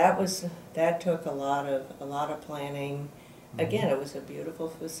Yeah. that took a lot of planning. Again, it was a beautiful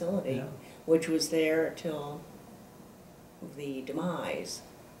facility, Yeah. which was there till the demise.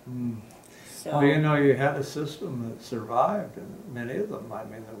 Mm. So Well, you know, you had a system that survived, and many of them, I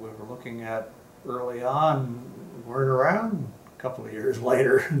mean, that we were looking at early on weren't around a couple of years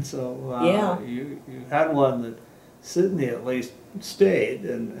later. And so Yeah. you had one that Sydney at least stayed,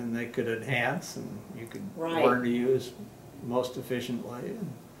 and they could enhance, and you could Right. learn to use most efficiently.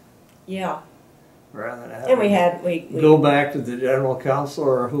 yeah, Rather than and we go back to the general counsel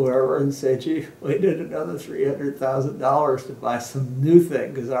or whoever and say, gee, we did another $300,000 to buy some new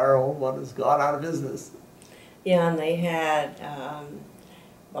thing because our old one has gone out of business. yeah, and they had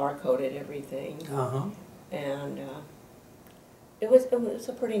barcoded everything, Uh-huh. and it was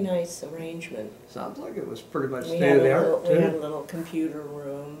a pretty nice arrangement. Sounds like it was pretty much We state had of a the little, art, we had a too. little computer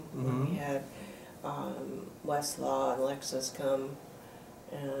room. Mhm. We had Westlaw and Lexus come,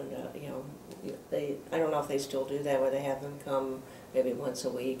 and you know, I don't know if they still do that, where they have them come maybe once a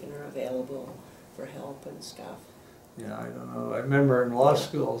week and are available for help and stuff. Yeah, I don't know. I remember in law Yeah.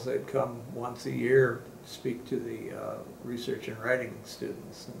 schools, they'd come once a year to speak to the research and writing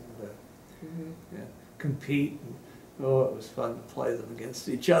students and yeah, compete. And, oh, it was fun to play them against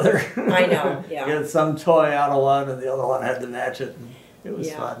each other. I know, yeah. Get some toy out of one and the other one had to match it. And it was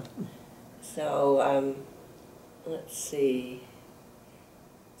Yeah. fun. So let's see.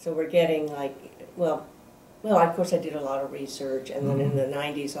 So we're getting like, well, of course I did a lot of research, and then in the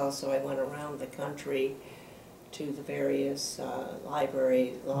 90s also I went around the country to the various law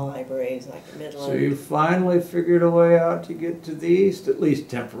libraries like Midland. So you finally figured a way out to get to the east, at least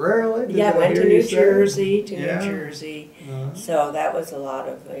temporarily? Did Yeah, I went hear to you New say? Jersey, Yeah. New Jersey. Uh-huh. So that was a lot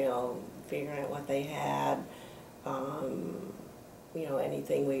of, you know, figuring out what they had, you know,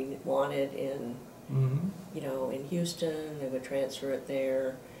 anything we wanted in, Mhm. you know, in Houston, they would transfer it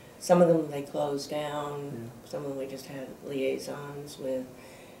there. Some of them they closed down, some of them we just had liaisons with.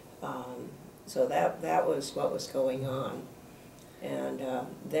 So that was what was going on. And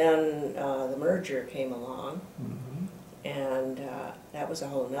then the merger came along, Mhm. and that was a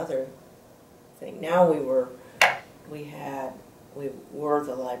whole nother thing. Now we were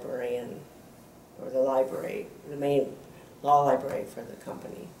the librarian, or the library, the main law library for the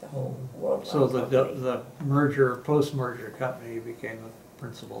company, the whole worldwide So company. the merger, post-merger company became the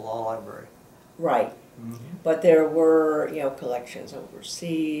principal law library. Right. Mhm. But there were, you know, collections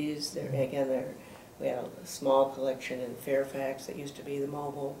overseas. We had a small collection in Fairfax that used to be the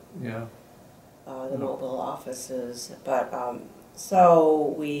mobile Yeah. mobile offices. But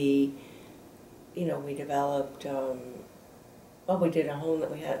so we, you know, we developed. Well, we did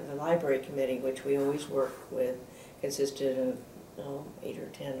we had the library committee, which we always worked with, consisted of 8 or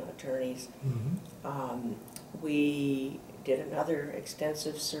 10 attorneys. Mhm. We did another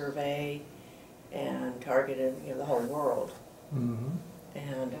extensive survey and targeted, you know, the whole world. Mhm.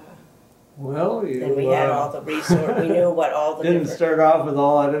 And Well, you then we had all the resources. We knew what all the didn't different. start off with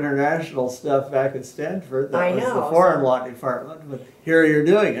all that international stuff back at Stanford. That I was know, the foreign law department, but here you're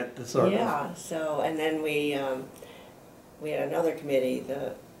doing it, sort of. Yeah. So and then we had another committee,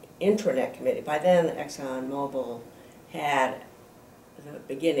 the intranet committee. By then, ExxonMobil had the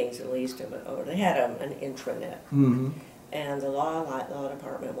beginnings, at least, of it, or they had an intranet. Mm-hmm. And the law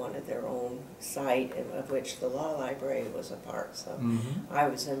department wanted their own site, of which the law library was a part. So Mm-hmm. I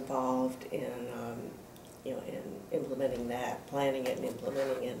was involved in, you know, in implementing that, planning it and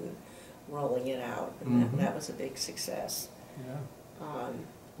implementing it and rolling it out. And Mhm. that was a big success. Yeah. Um,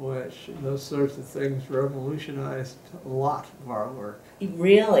 Which those sorts of things revolutionized a lot of our work.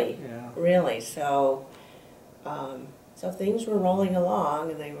 really, Yeah. really. So, so things were rolling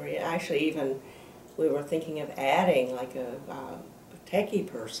along, and they were actually even. We were thinking of adding like a techie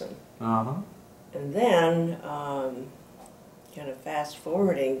person. Uh-huh. And then, kind of fast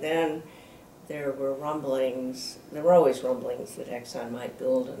forwarding, then there were always rumblings that Exxon might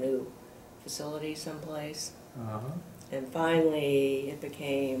build a new facility someplace. Uh-huh. And finally, it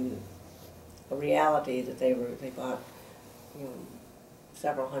became a reality that they bought, you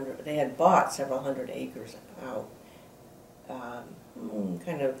know, they had bought several hundred acres out,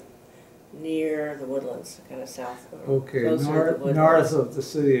 kind of near the Woodlands, kind of south. Okay, closer to the Woodlands. north of the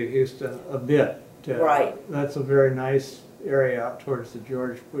city of Houston a bit. Right. That's a very nice area out towards the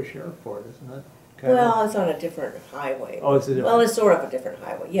George Bush Airport, isn't it? Kind Well, it's on a different highway. Oh, it's a different. Well, it's sort of a different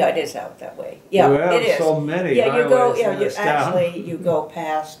highway. Yeah, it is out that way. Yeah, We have it is. so many Yeah, you go. highways Yeah, in you this town. actually you go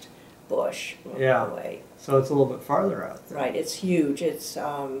past Bush Yeah. away. So it's a little bit farther out there. Right. It's huge. It's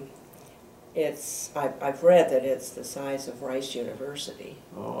I've read that it's the size of Rice University.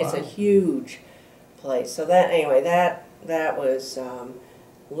 Oh, It's a wow. huge place. So that, anyway, that was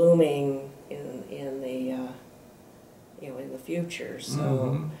looming in the in the future.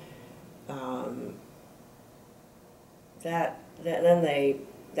 So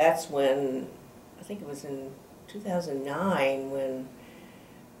that's when, I think it was in 2009 when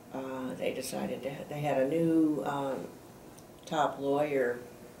they decided they had a new top lawyer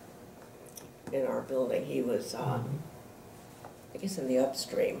in our building. He was, I guess, in the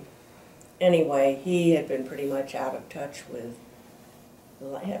upstream. Anyway, he had been pretty much out of touch with.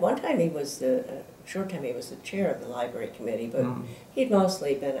 At one time, he was short time he was the chair of the library committee, but he'd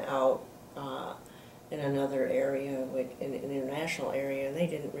mostly been out in another area, in an international area, and they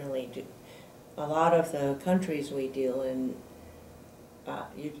didn't really do. A lot of the countries we deal in,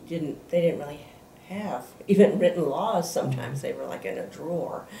 they didn't really have even written laws. Sometimes they were like in a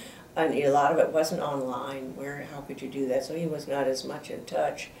drawer. And a lot of it wasn't online. How could you do that? So he was not as much in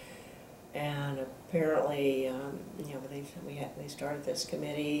touch. And apparently, they started this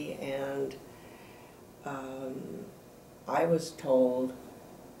committee, and I was told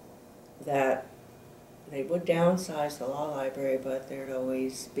that they would downsize the law library, but there'd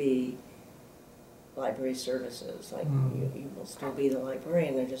always be library services. Like you will still be the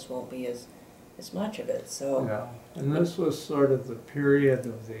librarian, there just won't be as much of it. So yeah, and this was sort of the period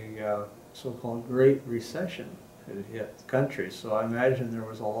of the so-called Great Recession had hit the country. So I imagine there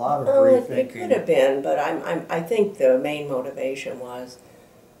was a lot of rethinking. It could have been, but I think the main motivation was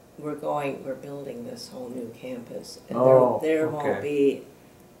we're building this whole new campus, and there won't be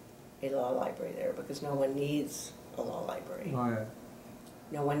a law library there because no one needs a law library. Oh, yeah.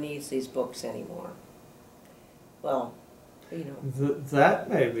 No one needs these books anymore. Well, that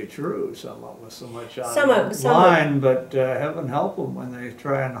may be true, somewhat with so much online, but heaven help them when they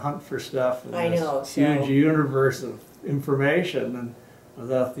try and hunt for stuff in this huge universe of information, and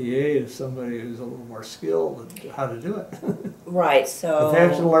without the aid of somebody who's a little more skilled at how to do it. Right, so... But they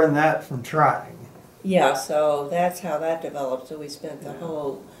have to learn that from trying. Yeah, so that's how that developed. So we spent the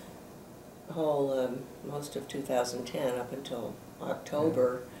whole most of 2010 up until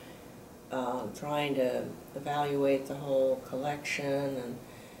October trying to evaluate the whole collection,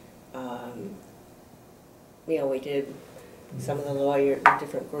 and we did, some of the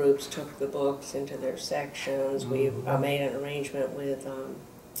different groups took the books into their sections. We made an arrangement with, I'm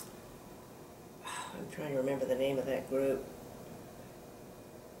trying to remember the name of that group.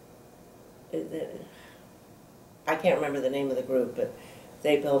 I can't remember the name of the group, but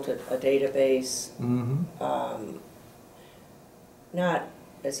they built a database, not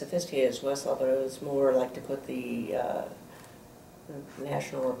as sophisticated as Westlaw, but it was more like to put the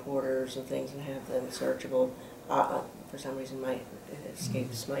national reporters and things and have them searchable. For some reason, it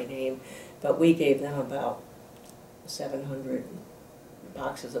escapes my name, but we gave them about 700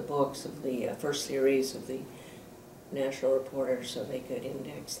 boxes of books of the first series of the national reporters, so they could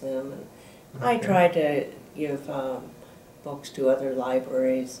index them. And I tried to give books to other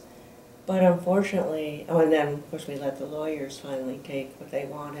libraries. But unfortunately, and then of course we let the lawyers finally take what they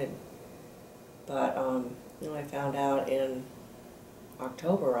wanted. But I found out in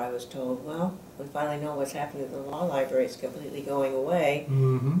October, I was told, well, we finally know what's happening to the law library. It's completely going away.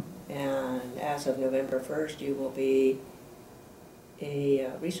 And as of November 1st, you will be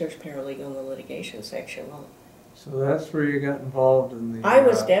a research paralegal in the litigation section. Well, so that's where you got involved in the I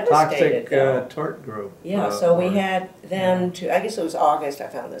was devastated, toxic tort group. Yeah, so we had then I guess it was August I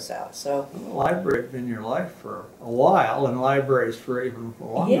found this out. So the library had been your life for a while, and libraries for even a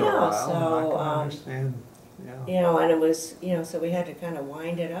longer while. So I can understand. And it was, so we had to kind of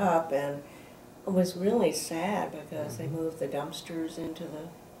wind it up, and it was really sad because they moved the dumpsters in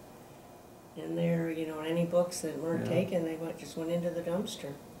there, and any books that weren't taken, they just went into the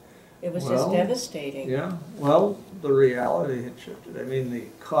dumpster. It was just devastating. Yeah, well, the reality had shifted. I mean, the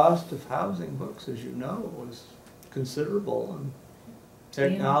cost of housing books, as you know, was considerable, and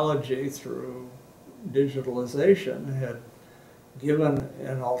technology through digitalization had given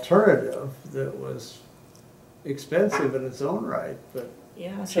an alternative that was expensive in its own right, but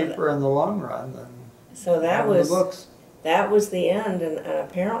cheaper in the long run than the books. That was the end, and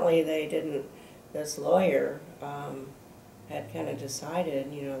apparently they didn't. This lawyer had kind of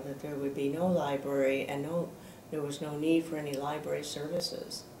decided, that there would be no library, and there was no need for any library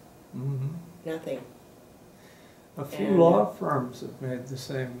services. Nothing. A few law firms have made the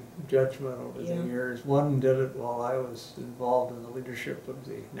same judgment over the years. One did it while I was involved in the leadership of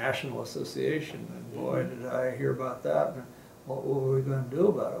the National Association, and boy, did I hear about that. And what were we going to do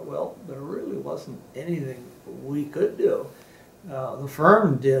about it? Well, there really wasn't anything we could do. the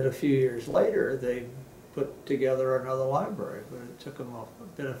firm did a few years later. They put together another library, but it took them a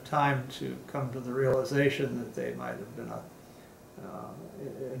bit of time to come to the realization that they might have been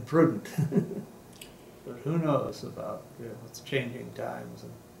imprudent. But who knows about what's changing times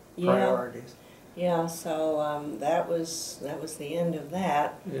and priorities. Yeah, so that was the end of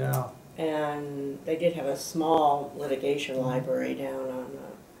that. Yeah. And they did have a small litigation library down on,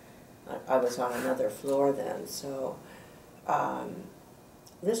 I was on another floor then, so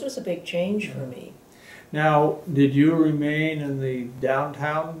this was a big change for me. Now, did you remain in the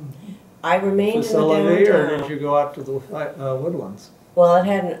downtown I remained facility, in the or downtown. did you go out to the Woodlands? Well, it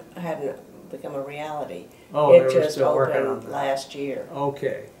hadn't become a reality. Oh, It they were just still working on opened that. last year.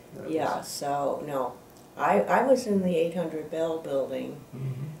 Okay. Yeah, so no. I was in the 800 Bell building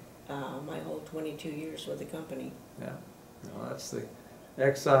my whole 22 years with the company. Yeah. Well, that's the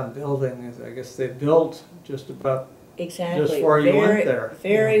Exxon building. I guess they built just about Exactly. just before you went there.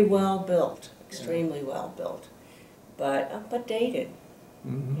 Very well built, extremely well built, but dated.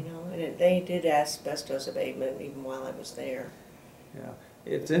 You know, and they did asbestos abatement even while I was there. Yeah.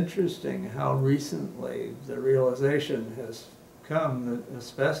 It's interesting how recently the realization has come that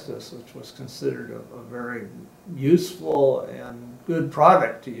asbestos, which was considered a very useful and good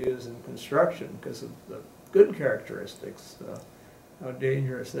product to use in construction because of the good characteristics, how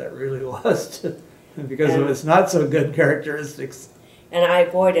dangerous that really was because of its not so good characteristics. And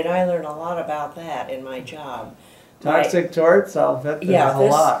did I learn a lot about that in my job. Toxic torts, I'll bet there's a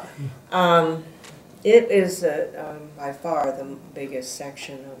lot. It is by far the biggest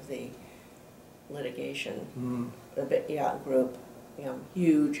section of the litigation group. You know,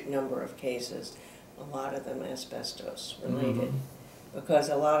 huge number of cases, a lot of them asbestos related, because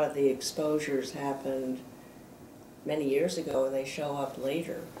a lot of the exposures happened many years ago and they show up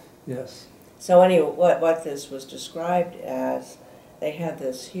later. Yes. So anyway, what this was described as, they had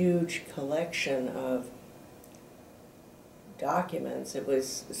this huge collection of documents. It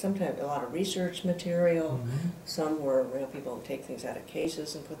was sometimes a lot of research material. Some were people would take things out of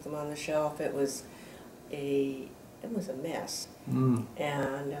cases and put them on the shelf. It was a mess.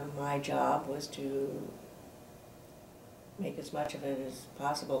 And my job was to make as much of it as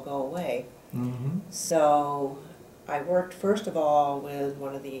possible go away. So I worked first of all with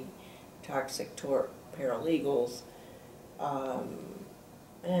one of the toxic tort paralegals,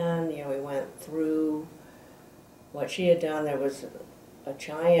 and we went through what she had done. There was a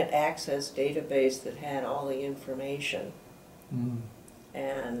giant access database that had all the information.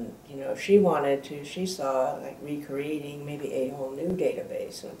 And, she saw like recreating maybe a whole new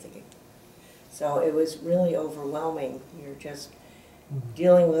database. And I'm thinking, so it was really overwhelming. You're just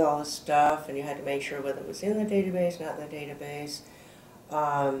dealing with all this stuff, and you had to make sure whether it was in the database, not in the database.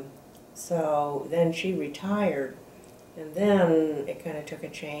 So then she retired, and then it kind of took a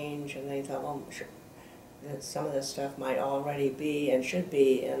change, and they thought, well, sure, that some of this stuff might already be and should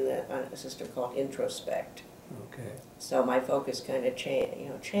be in a system called Introspect. Okay. So my focus kind of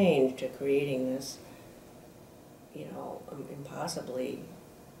changed to creating this, impossibly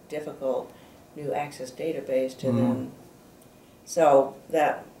difficult new access database to them. So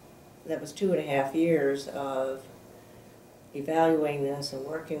that was 2.5 years of evaluating this and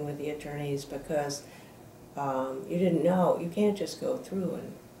working with the attorneys, because you didn't know, you can't just go through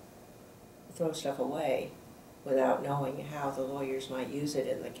and throw stuff away without knowing how the lawyers might use it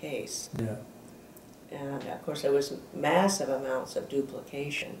in the case. Yeah. And of course there was massive amounts of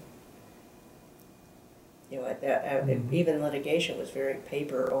duplication. Even litigation was very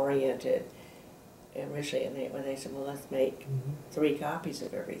paper oriented originally, and when they said, well, let's make 3 copies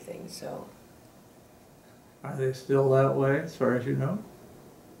of everything. So Are they still that way, as far as you know?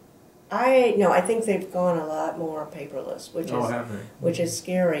 I think they've gone a lot more paperless, Have they? which is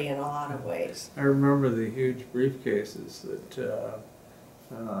scary in a lot of ways. I remember the huge briefcases that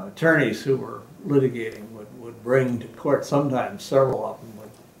attorneys who were litigating would bring to court. Sometimes several of them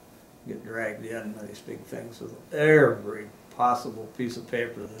would get dragged in with these big things with every possible piece of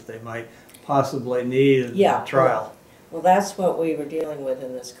paper that they might possibly need in the trial. Well, that's what we were dealing with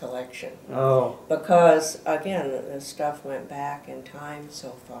in this collection. Oh. Because, again, the stuff went back in time so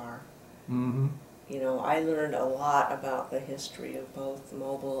far. I learned a lot about the history of both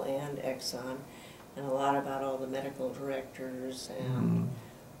Mobil and Exxon, and a lot about all the medical directors and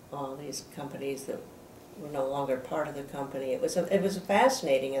all these companies that were no longer part of the company. It was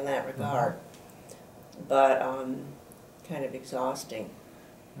fascinating in that regard, but kind of exhausting.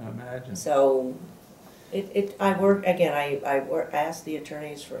 I imagine. So I asked the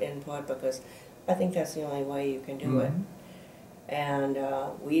attorneys for input, because I think that's the only way you can do it. And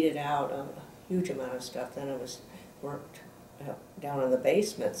weeded out a huge amount of stuff. Then it was worked down in the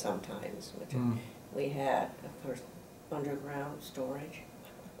basement sometimes, which Mm. we had, of course, underground storage.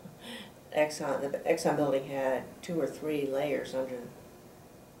 The Exxon building had 2 or 3 layers under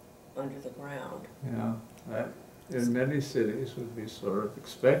the ground. Yeah, that in many cities would be sort of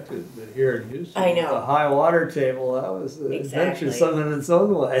expected, but here in Houston, I know. the high water table, that was adventuresome in its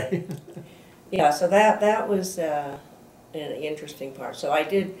own way. Yeah, so that was an interesting part. So I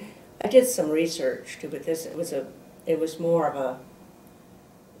did some research too, but it was more of a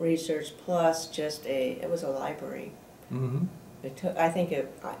research plus just it was a library. Mm-hmm. I think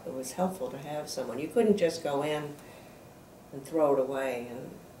it was helpful to have someone. You couldn't just go in and throw it away,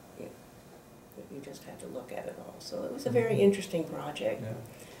 and you just had to look at it all. So it was a very interesting project. Yeah.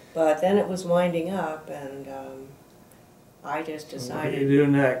 But then it was winding up, and I just decided. What do you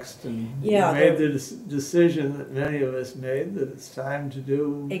do next? And Yeah, you made the decision that many of us made, that it's time to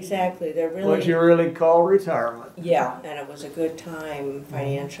do Exactly. They're really. what you really call retirement. Yeah, and it was a good time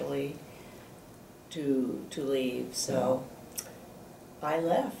financially to leave. So I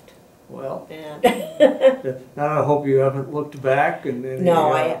left. Well, And now I hope you haven't looked back and any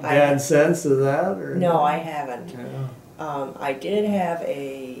No, I bad sense of that. Or no, I haven't. Yeah. I did have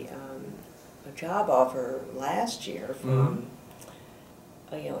a job offer last year from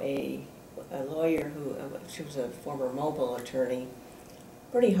a lawyer who she was a former mobile attorney,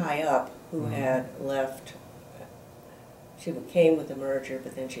 pretty high up, who had left. She came with the merger,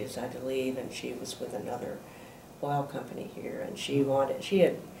 but then she decided to leave, and she was with another oil company here, and she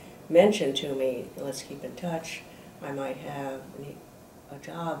had mentioned to me, let's keep in touch. I might have a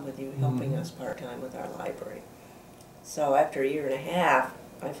job with you helping us part-time with our library. So after a year and a half,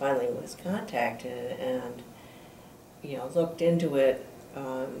 I finally was contacted and, looked into it.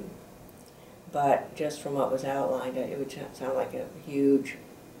 But just from what was outlined, it would sound like a huge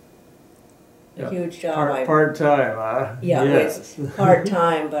job. Part-time, huh? Yeah, yes. it's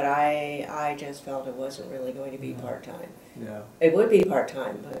part-time, but I just felt it wasn't really going to be part-time. Yeah. It would be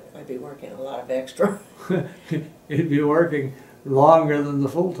part-time, but I'd be working a lot of extra. You'd be working longer than the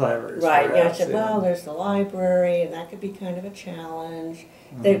full-timers. Right, yeah, I perhaps, said, well, there's the library, and that could be kind of a challenge.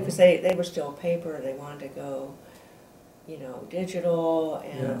 Because they were still paper, they wanted to go, digital,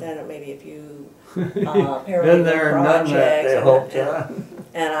 and then maybe a few paralegal Been there and done that, they hoped,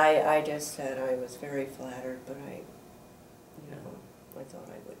 and I just said I was very flattered, but I thought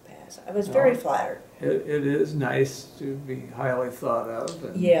I would pass. I was very flattered. It is nice to be highly thought of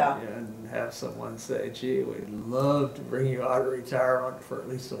and have someone say, gee, we'd love to bring you out of retirement for at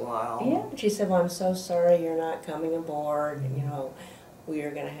least a while. Yeah, and she said, well, I'm so sorry you're not coming aboard. We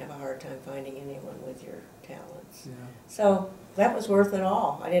are going to have a hard time finding anyone with your talents. Yeah. So that was worth it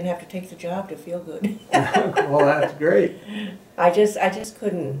all. I didn't have to take the job to feel good. Well, that's great. I just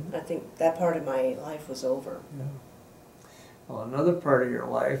couldn't. I think that part of my life was over. Yeah. Well, another part of your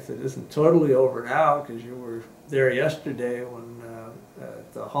life that isn't totally over now, because you were there yesterday when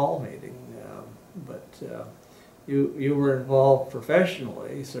at the hall meeting, but you were involved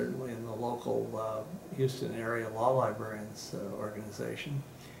professionally, certainly in the local Houston area law librarians organization.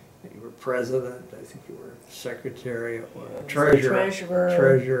 You were president, I think you were secretary, or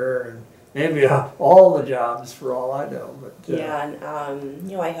treasurer, and maybe all the jobs for all I know. But and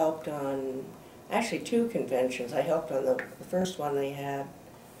I helped on actually 2 conventions. I helped on the first one they had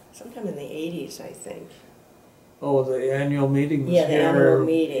sometime in the 80s, I think. Oh, the annual meeting was the here, annual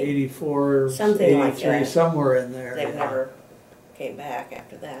meeting. 84, Something 83, like that. somewhere in there. They never came back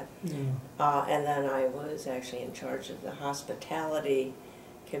after that. Yeah. And then I was actually in charge of the hospitality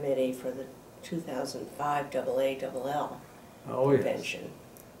committee for the 2005 AALL convention.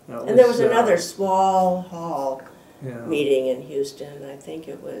 Yes. And there was another small hall yeah. meeting in Houston. I think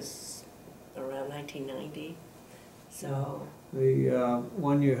it was around 1990. So the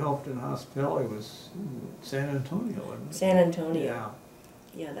one you helped in hospitality was San Antonio, wasn't it? San Antonio. Yeah.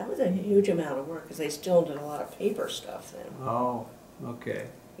 Yeah, that was a huge amount of work because they still did a lot of paper stuff then. Oh, okay.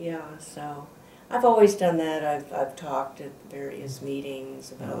 Yeah, so I've always done that. I've talked at various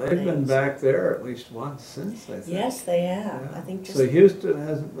meetings about Now, they've been things. back there at least once since, I think. Yes, they have. Yeah. I think just So Houston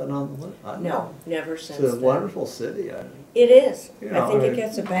hasn't been on the list? no, never since. It's a then. wonderful city. It is. You I know, think it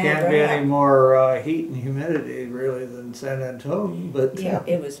gets a bad can't be any rap. more heat and humidity really than San Antonio, but Yeah,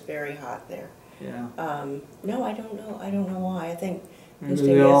 it was very hot there. yeah. No, I don't know. I don't know why. I think Maybe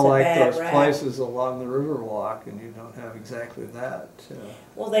Houston they all gets a like bad those rap. places along the Riverwalk, and you don't have exactly that.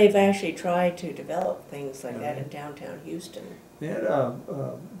 Well, they've actually tried to develop things like that Yeah. in downtown Houston. They had a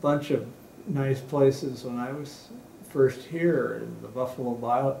bunch of nice places when I was first here in the Buffalo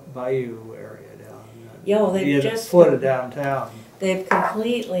Bayou area down. Yeah, well, they've near just- the foot of downtown. They've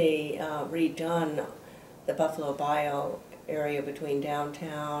completely redone the Buffalo Bayou area between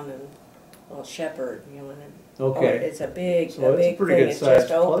downtown and, well, Shepherd, you know, and Okay. it's a big, So a it's a big pretty thing. good It's just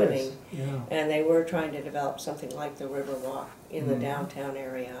sized opening. place. Yeah. And they were trying to develop something like the Riverwalk in the Mhm. downtown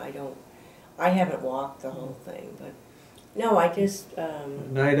area. I haven't walked the whole thing, but no, I just, A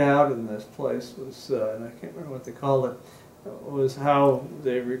night out in this place was, and I can't remember what they called it, was how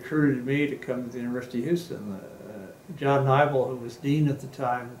they recruited me to come to the University of Houston. John Nibel, who was dean at the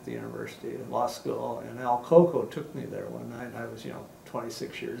time at the University of Law School, and Al Coco took me there one night. I was,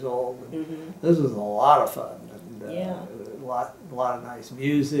 26 years old. And this was a lot of fun, and Yeah. a lot of nice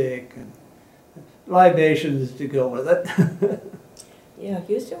music and libations to go with it. yeah,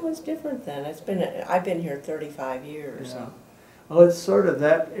 Houston was different then. I've been here 35 years. Yeah. Well, it's sort of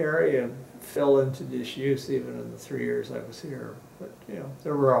that area fell into disuse even in the 3 years I was here. But,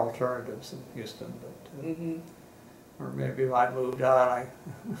 there were alternatives in Houston. But, or maybe I moved on. I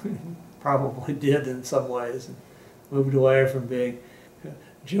probably did in some ways, and moved away from being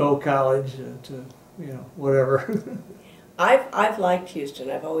Joe College to, whatever. I've liked Houston.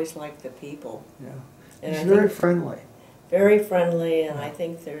 I've always liked the people. Yeah. And It's I very think friendly. very friendly, and I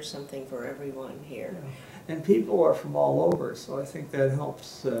think there's something for everyone here. Yeah. And people are from all over, so I think that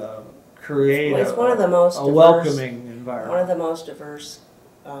helps create Well, it's one of the most a diverse, welcoming environment. one of the most diverse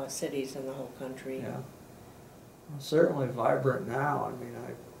cities in the whole country. Yeah. Well, certainly vibrant now. I mean,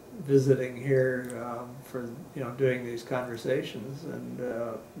 I'm visiting here for doing these conversations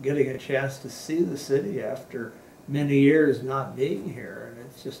and getting a chance to see the city after many years not being here, and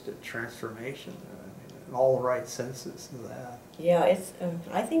it's just a transformation. I mean, in all the right senses of that. Yeah, it's.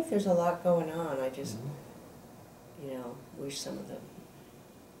 I think there's a lot going on. I just, wish some of the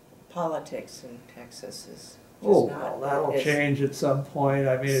politics in Texas is. Oh, not, well, that'll change at some point.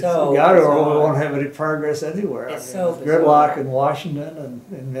 I mean, so it's got to, or we bizarre. won't have any progress anywhere. It's I mean, so gridlock bizarre. in Washington and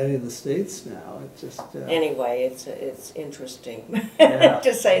in many of the states now. It's just. Anyway, it's interesting, Yeah.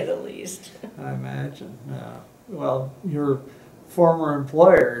 to say the least. I imagine. Well, your former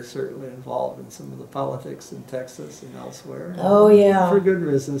employer is certainly involved in some of the politics in Texas and elsewhere. Oh, yeah. For good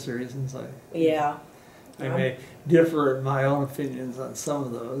business reasons. Yeah. I may differ in my own opinions on some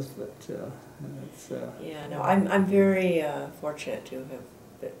of those, but it's. Yeah, no, I'm very fortunate to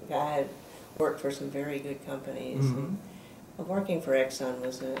have had worked for some very good companies. Mhm. And working for Exxon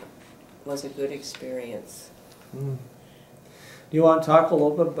was a good experience. Mm. Do you want to talk a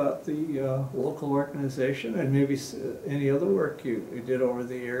little bit about the local organization and maybe any other work you did over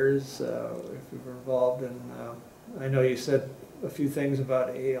the years, if you were involved in, I know you said a few things about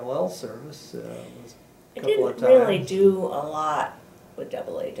ALL service I a couple of didn't really times. do a lot with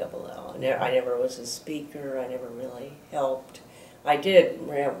AALL. I never was a speaker. I never really helped. I did,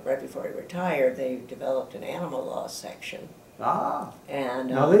 right before I retired, they developed an animal law section. Ah, And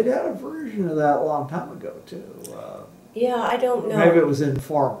now they'd had a version of that a long time ago too. yeah, I don't know. Maybe it was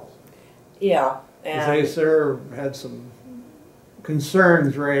informal. Yeah. Because And they had some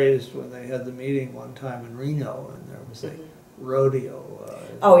concerns raised when they had the meeting one time in Reno, and there was a rodeo.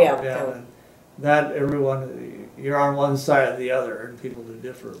 Oh, yeah. event, and that everyone, you're on one side or the other, and people do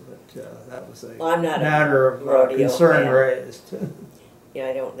differ, but that was a well, I'm not matter a of rodeo concern fan. raised.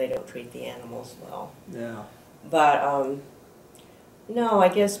 Yeah, they don't treat the animals well. Yeah. But no, I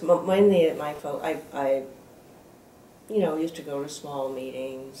guess mainly at my I used to go to small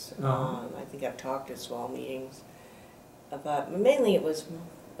meetings. I think I've talked at small meetings, but mainly it was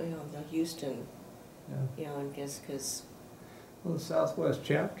the Houston. Yeah. I guess because. Well, the Southwest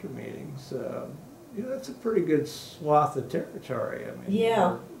chapter meetings, that's a pretty good swath of territory. I mean,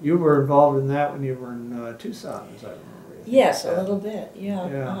 Yeah. you were involved in that when you were in Tucson, as I remember. Yes, a little bit. Yeah.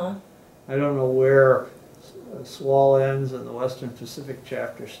 Yeah. I don't know where SWAL ends and the Western Pacific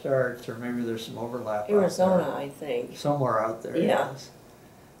chapter starts, or maybe there's some overlap. Arizona, out there. I think. Somewhere out there. Yeah. Yes.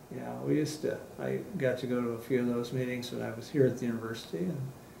 Yeah, I got to go to a few of those meetings when I was here at the university, and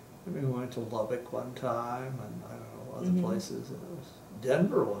we went to Lubbock one time, and I don't know, other places, and it was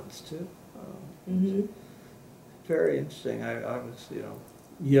Denver once too. Very interesting. I was,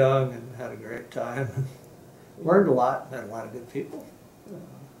 young and had a great time. Learned a lot, met a lot of good people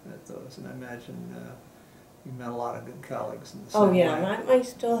at those, and I imagine you met a lot of good colleagues in the same Oh yeah, way. and I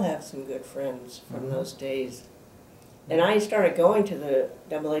still have some good friends from those days. And I started going to the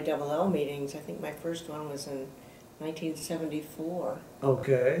AALL meetings. I think my first one was in 1974.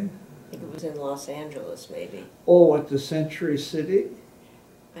 Okay. I think it was in Los Angeles, maybe. Oh, at the Century City?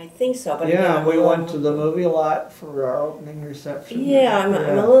 I think so, but Yeah, again, we went to the movie a lot for our opening reception. Yeah, I'm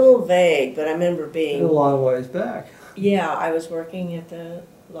a little vague, but I remember being. A long ways back. Yeah, I was working at the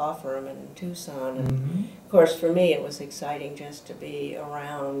law firm in Tucson, and Mm-hmm. of course, for me, it was exciting just to be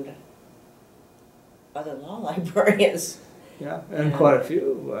around other law librarians. Yeah, and quite a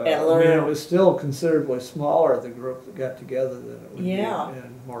few. I mean, it was still considerably smaller, the group that got together, than it would be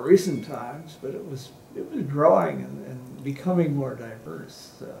in more recent times, but it was growing and becoming more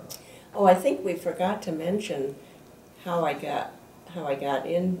diverse. Oh, I think we forgot to mention how I got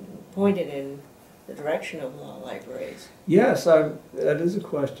pointed in the direction of law libraries. Yes, that is a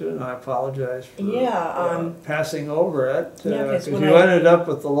question, and I apologize for passing over it, because you ended up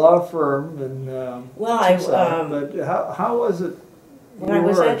with the law firm and but how was it you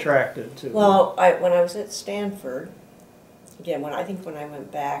were attracted to? Well, when I was at Stanford, again, when I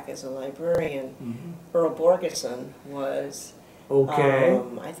went back as a librarian, Earl Borgeson was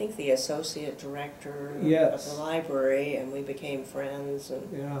I think the associate director of the library, and we became friends. And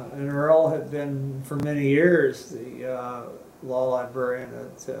and Earl had been for many years the law librarian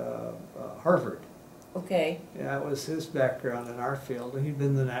at Harvard. Okay. Yeah, it was his background in our field, and he'd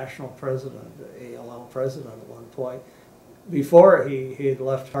been the national president, the ALL president at one point. Before he had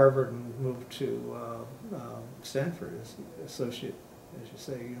left Harvard and moved to Stanford as associate, as you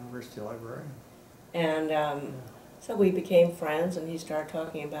say, university librarian. And so we became friends, and he started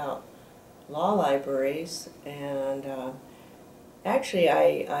talking about law libraries. And actually,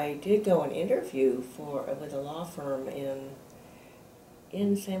 I did go and interview with a law firm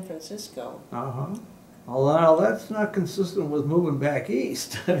in San Francisco. Well, that's not consistent with moving back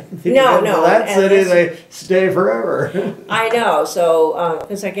east. No. That city, they stay forever. I know. So,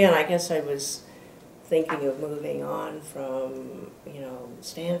 because again, I guess I was thinking of moving on from,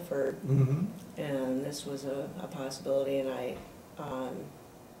 Stanford, and this was a possibility, and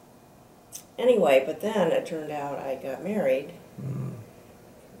anyway, but then it turned out I got married,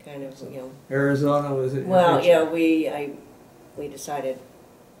 kind of, Arizona was it? Well, yeah, we decided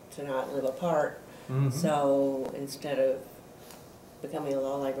to not live apart, so instead of becoming a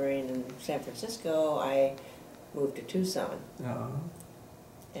law librarian in San Francisco, I moved to Tucson.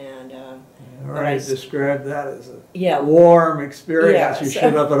 And describe that as a warm experience. You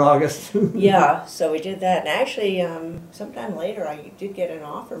showed up in August. Yeah, so we did that, and actually, sometime later, I did get an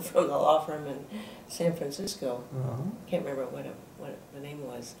offer from the law firm in San Francisco. Can't remember what the name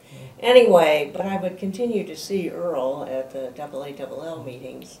was. Anyway, but I would continue to see Earl at the AALL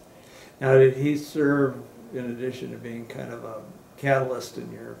meetings. Now, did he serve, in addition to being kind of a catalyst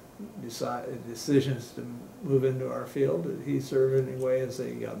in your decisions to move into our field? Did he serve in any way as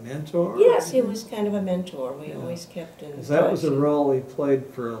a mentor? Yes, he was kind of a mentor. We always kept in touch. That was a role he played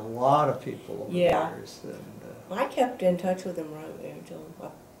for a lot of people over the years. And, I kept in touch with him right until,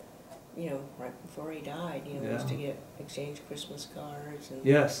 right before he died. We used to exchange Christmas cards. And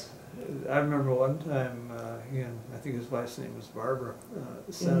yes. I remember one time, I think his wife's name was Barbara,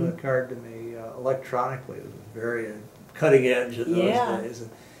 sent a card to me electronically. It was very cutting edge in those days.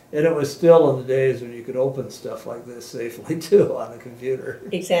 And it was still in the days when you could open stuff like this safely, too, on a computer.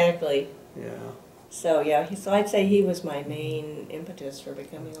 Exactly. Yeah. So, so I'd say he was my main impetus for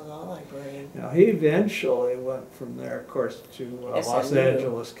becoming a law librarian. Now, he eventually went from there, of course, to Los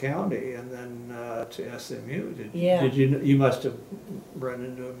Angeles County and then to SMU. Did you must have run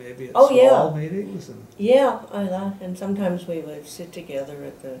into him maybe at small meetings? And sometimes we would sit together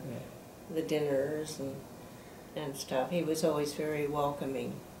at the dinners and stuff. He was always very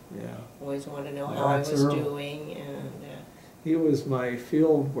welcoming. Yeah. Always wanted to know how I was doing. And he was my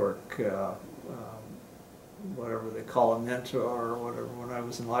field work, whatever they call a mentor or whatever. When I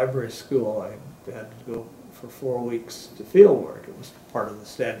was in library school, I had to go for 4 weeks to field work. It was part of the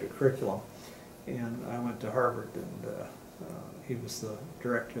standard curriculum. And I went to Harvard, and he was the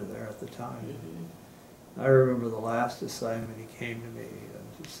director there at the time. I remember the last assignment he came to me and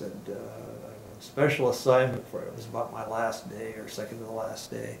he said, I have a special assignment for you. It was about my last day or second to the last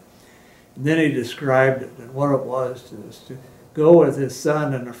day. And then he described it, and what it was to go with his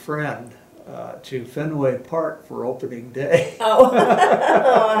son and a friend to Fenway Park for opening day. Oh,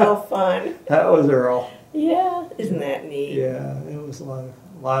 how fun. That was Earl. Yeah, isn't that neat? Yeah, it was a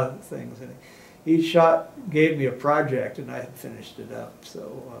lot of things. And he gave me a project, and I had finished it up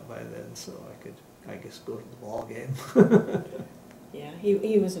by then, so I could, I guess, go to the ball game. Yeah,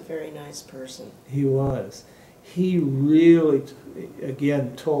 he was a very nice person. He was. He really,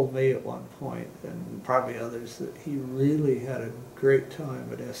 again, told me at one point, and probably others, that he really had a great time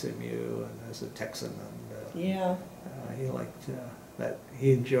at SMU and as a Texan. And he liked that.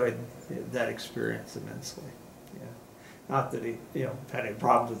 He enjoyed that experience immensely. Yeah. Not that he, had any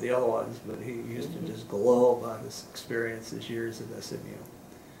problems with the other ones, but he used to just glow about his experience, his years at SMU,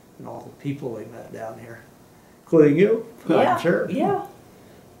 and all the people he met down here, including you. Yeah. I'm sure. Yeah.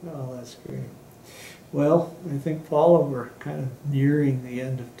 Oh, that's great. Well, I think, Paula, we're kind of nearing the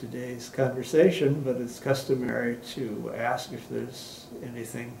end of today's conversation, but it's customary to ask if there's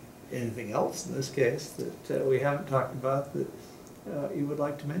anything else in this case that we haven't talked about that you would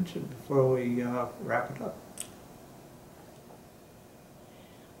like to mention before we wrap it up.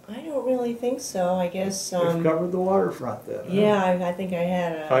 I don't really think so. I guess. We've covered the waterfront then. Yeah, I think I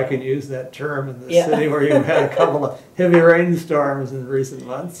had if I can use that term in the Yeah. city where you've had a couple of heavy rainstorms in recent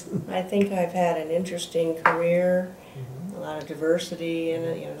months. I think I've had an interesting career, a lot of diversity in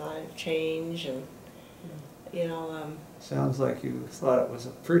it, you know, a lot of change, and you know. Sounds like you thought it was a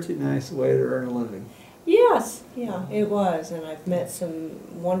pretty nice way to earn a living. Yes, yeah, it was, and I've met some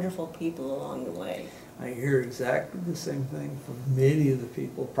wonderful people along the way. I hear exactly the same thing from many of the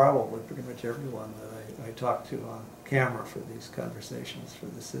people, probably pretty much everyone that I talk to on camera for these conversations for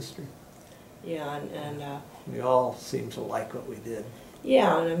this history. Yeah, and we all seem to like what we did.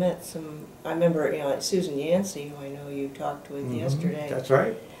 yeah, and I met some. I remember, you know, like Susan Yancey, who I know you talked with yesterday. That's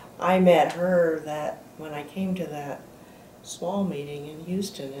right. I met her that when I came to that SWAL meeting in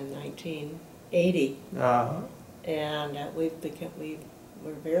Houston in 1980, and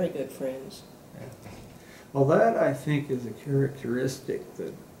we're very good friends. Yeah. Well, that I think is a characteristic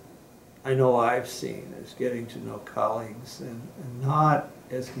that I know I've seen, is getting to know colleagues and not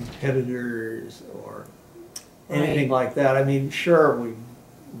as competitors or anything like that. I mean, sure, we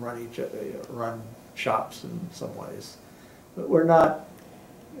run shops in some ways, but we're not,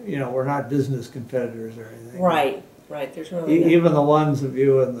 you know, we're not business competitors or anything. Right, right. There's really even the ones of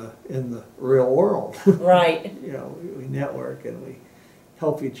you in the real world. Right. You know, we network and we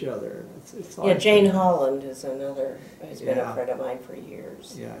help each other. It's yeah, Jane Holland is another, has been a friend of mine for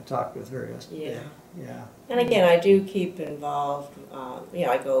years. Yeah, I talked with her yesterday. Yeah. And again, I do keep involved. You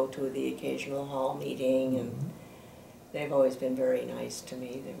know, I go to the occasional hall meeting, and they've always been very nice to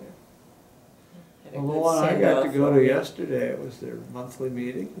me. They were. Well, the one I got to go to yesterday, it was their monthly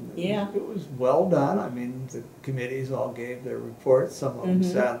meeting. And it was well done. I mean, the committees all gave their reports. Some of them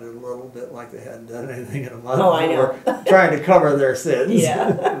sounded a little bit like they hadn't done anything in a month. Oh, I know. They were trying to cover their sins.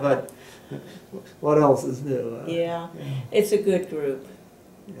 Yeah. But what else is new? Yeah, it's a good group.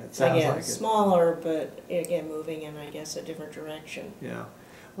 Yeah, it sounds again, like it. Smaller, but again, moving in, I guess, a different direction. Yeah.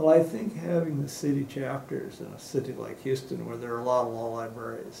 Well, I think having the city chapters in a city like Houston, where there are a lot of law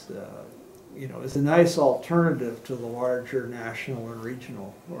libraries, you know, is a nice alternative to the larger national and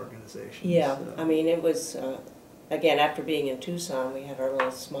regional organizations. Yeah, I mean, it was, again, after being in Tucson, we had our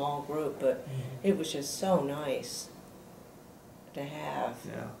little small group, but it was just so nice to have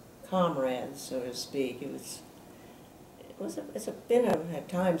comrades, so to speak. It's been at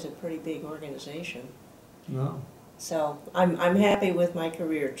times a pretty big organization. No. So I'm happy with my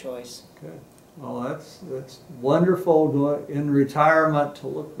career choice. Good. Well, that's wonderful in retirement to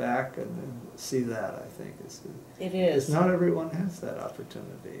look back and see that. I think it is. Not everyone has that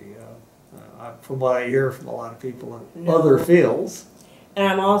opportunity. From what I hear from a lot of people in other fields. And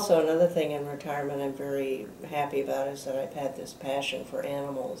I'm also, another thing in retirement I'm very happy about is that I've had this passion for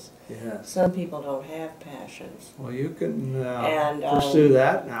animals. Yes. Some people don't have passions. Well, you can pursue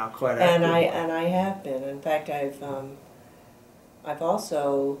that now quite actively. And I have been. In fact, I've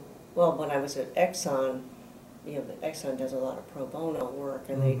also, well, when I was at Exxon, you know, Exxon does a lot of pro bono work,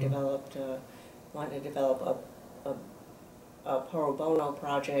 and they wanted to develop a pro bono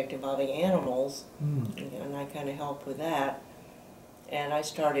project involving animals, and I kind of helped with that. And I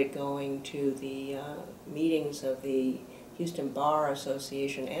started going to the meetings of the Houston Bar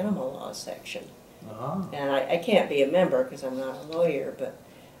Association Animal Law section. And I can't be a member because I'm not a lawyer, but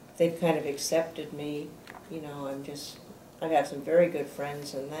they've kind of accepted me. You know, I have some very good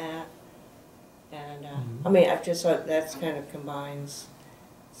friends in that. And I mean, I've just thought that's kind of combines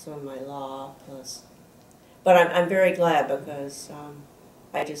some of my law plus. But I'm very glad because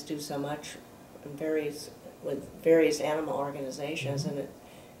I just do so much with various animal organizations, and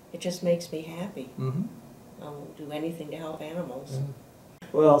it just makes me happy. I'll do anything to help animals.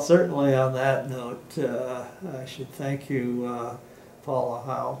 Well, certainly on that note, I should thank you, Paula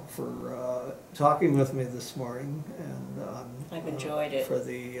Howe, for talking with me this morning, and I've enjoyed it for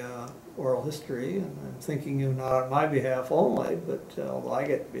the oral history. And I'm thanking you not on my behalf only, but although I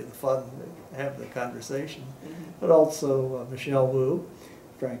get to be the fun to have the conversation, but also Michelle Wu,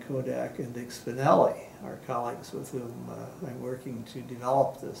 Frank Hodak, and Dick Spinelli, our colleagues with whom I'm working to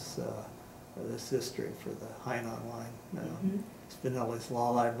develop this history for the Hein Online Spinelli's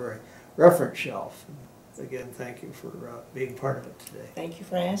Law Library reference shelf. And again, thank you for being part of it today. Thank you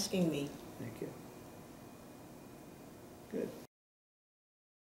for asking me. Thank you. Good.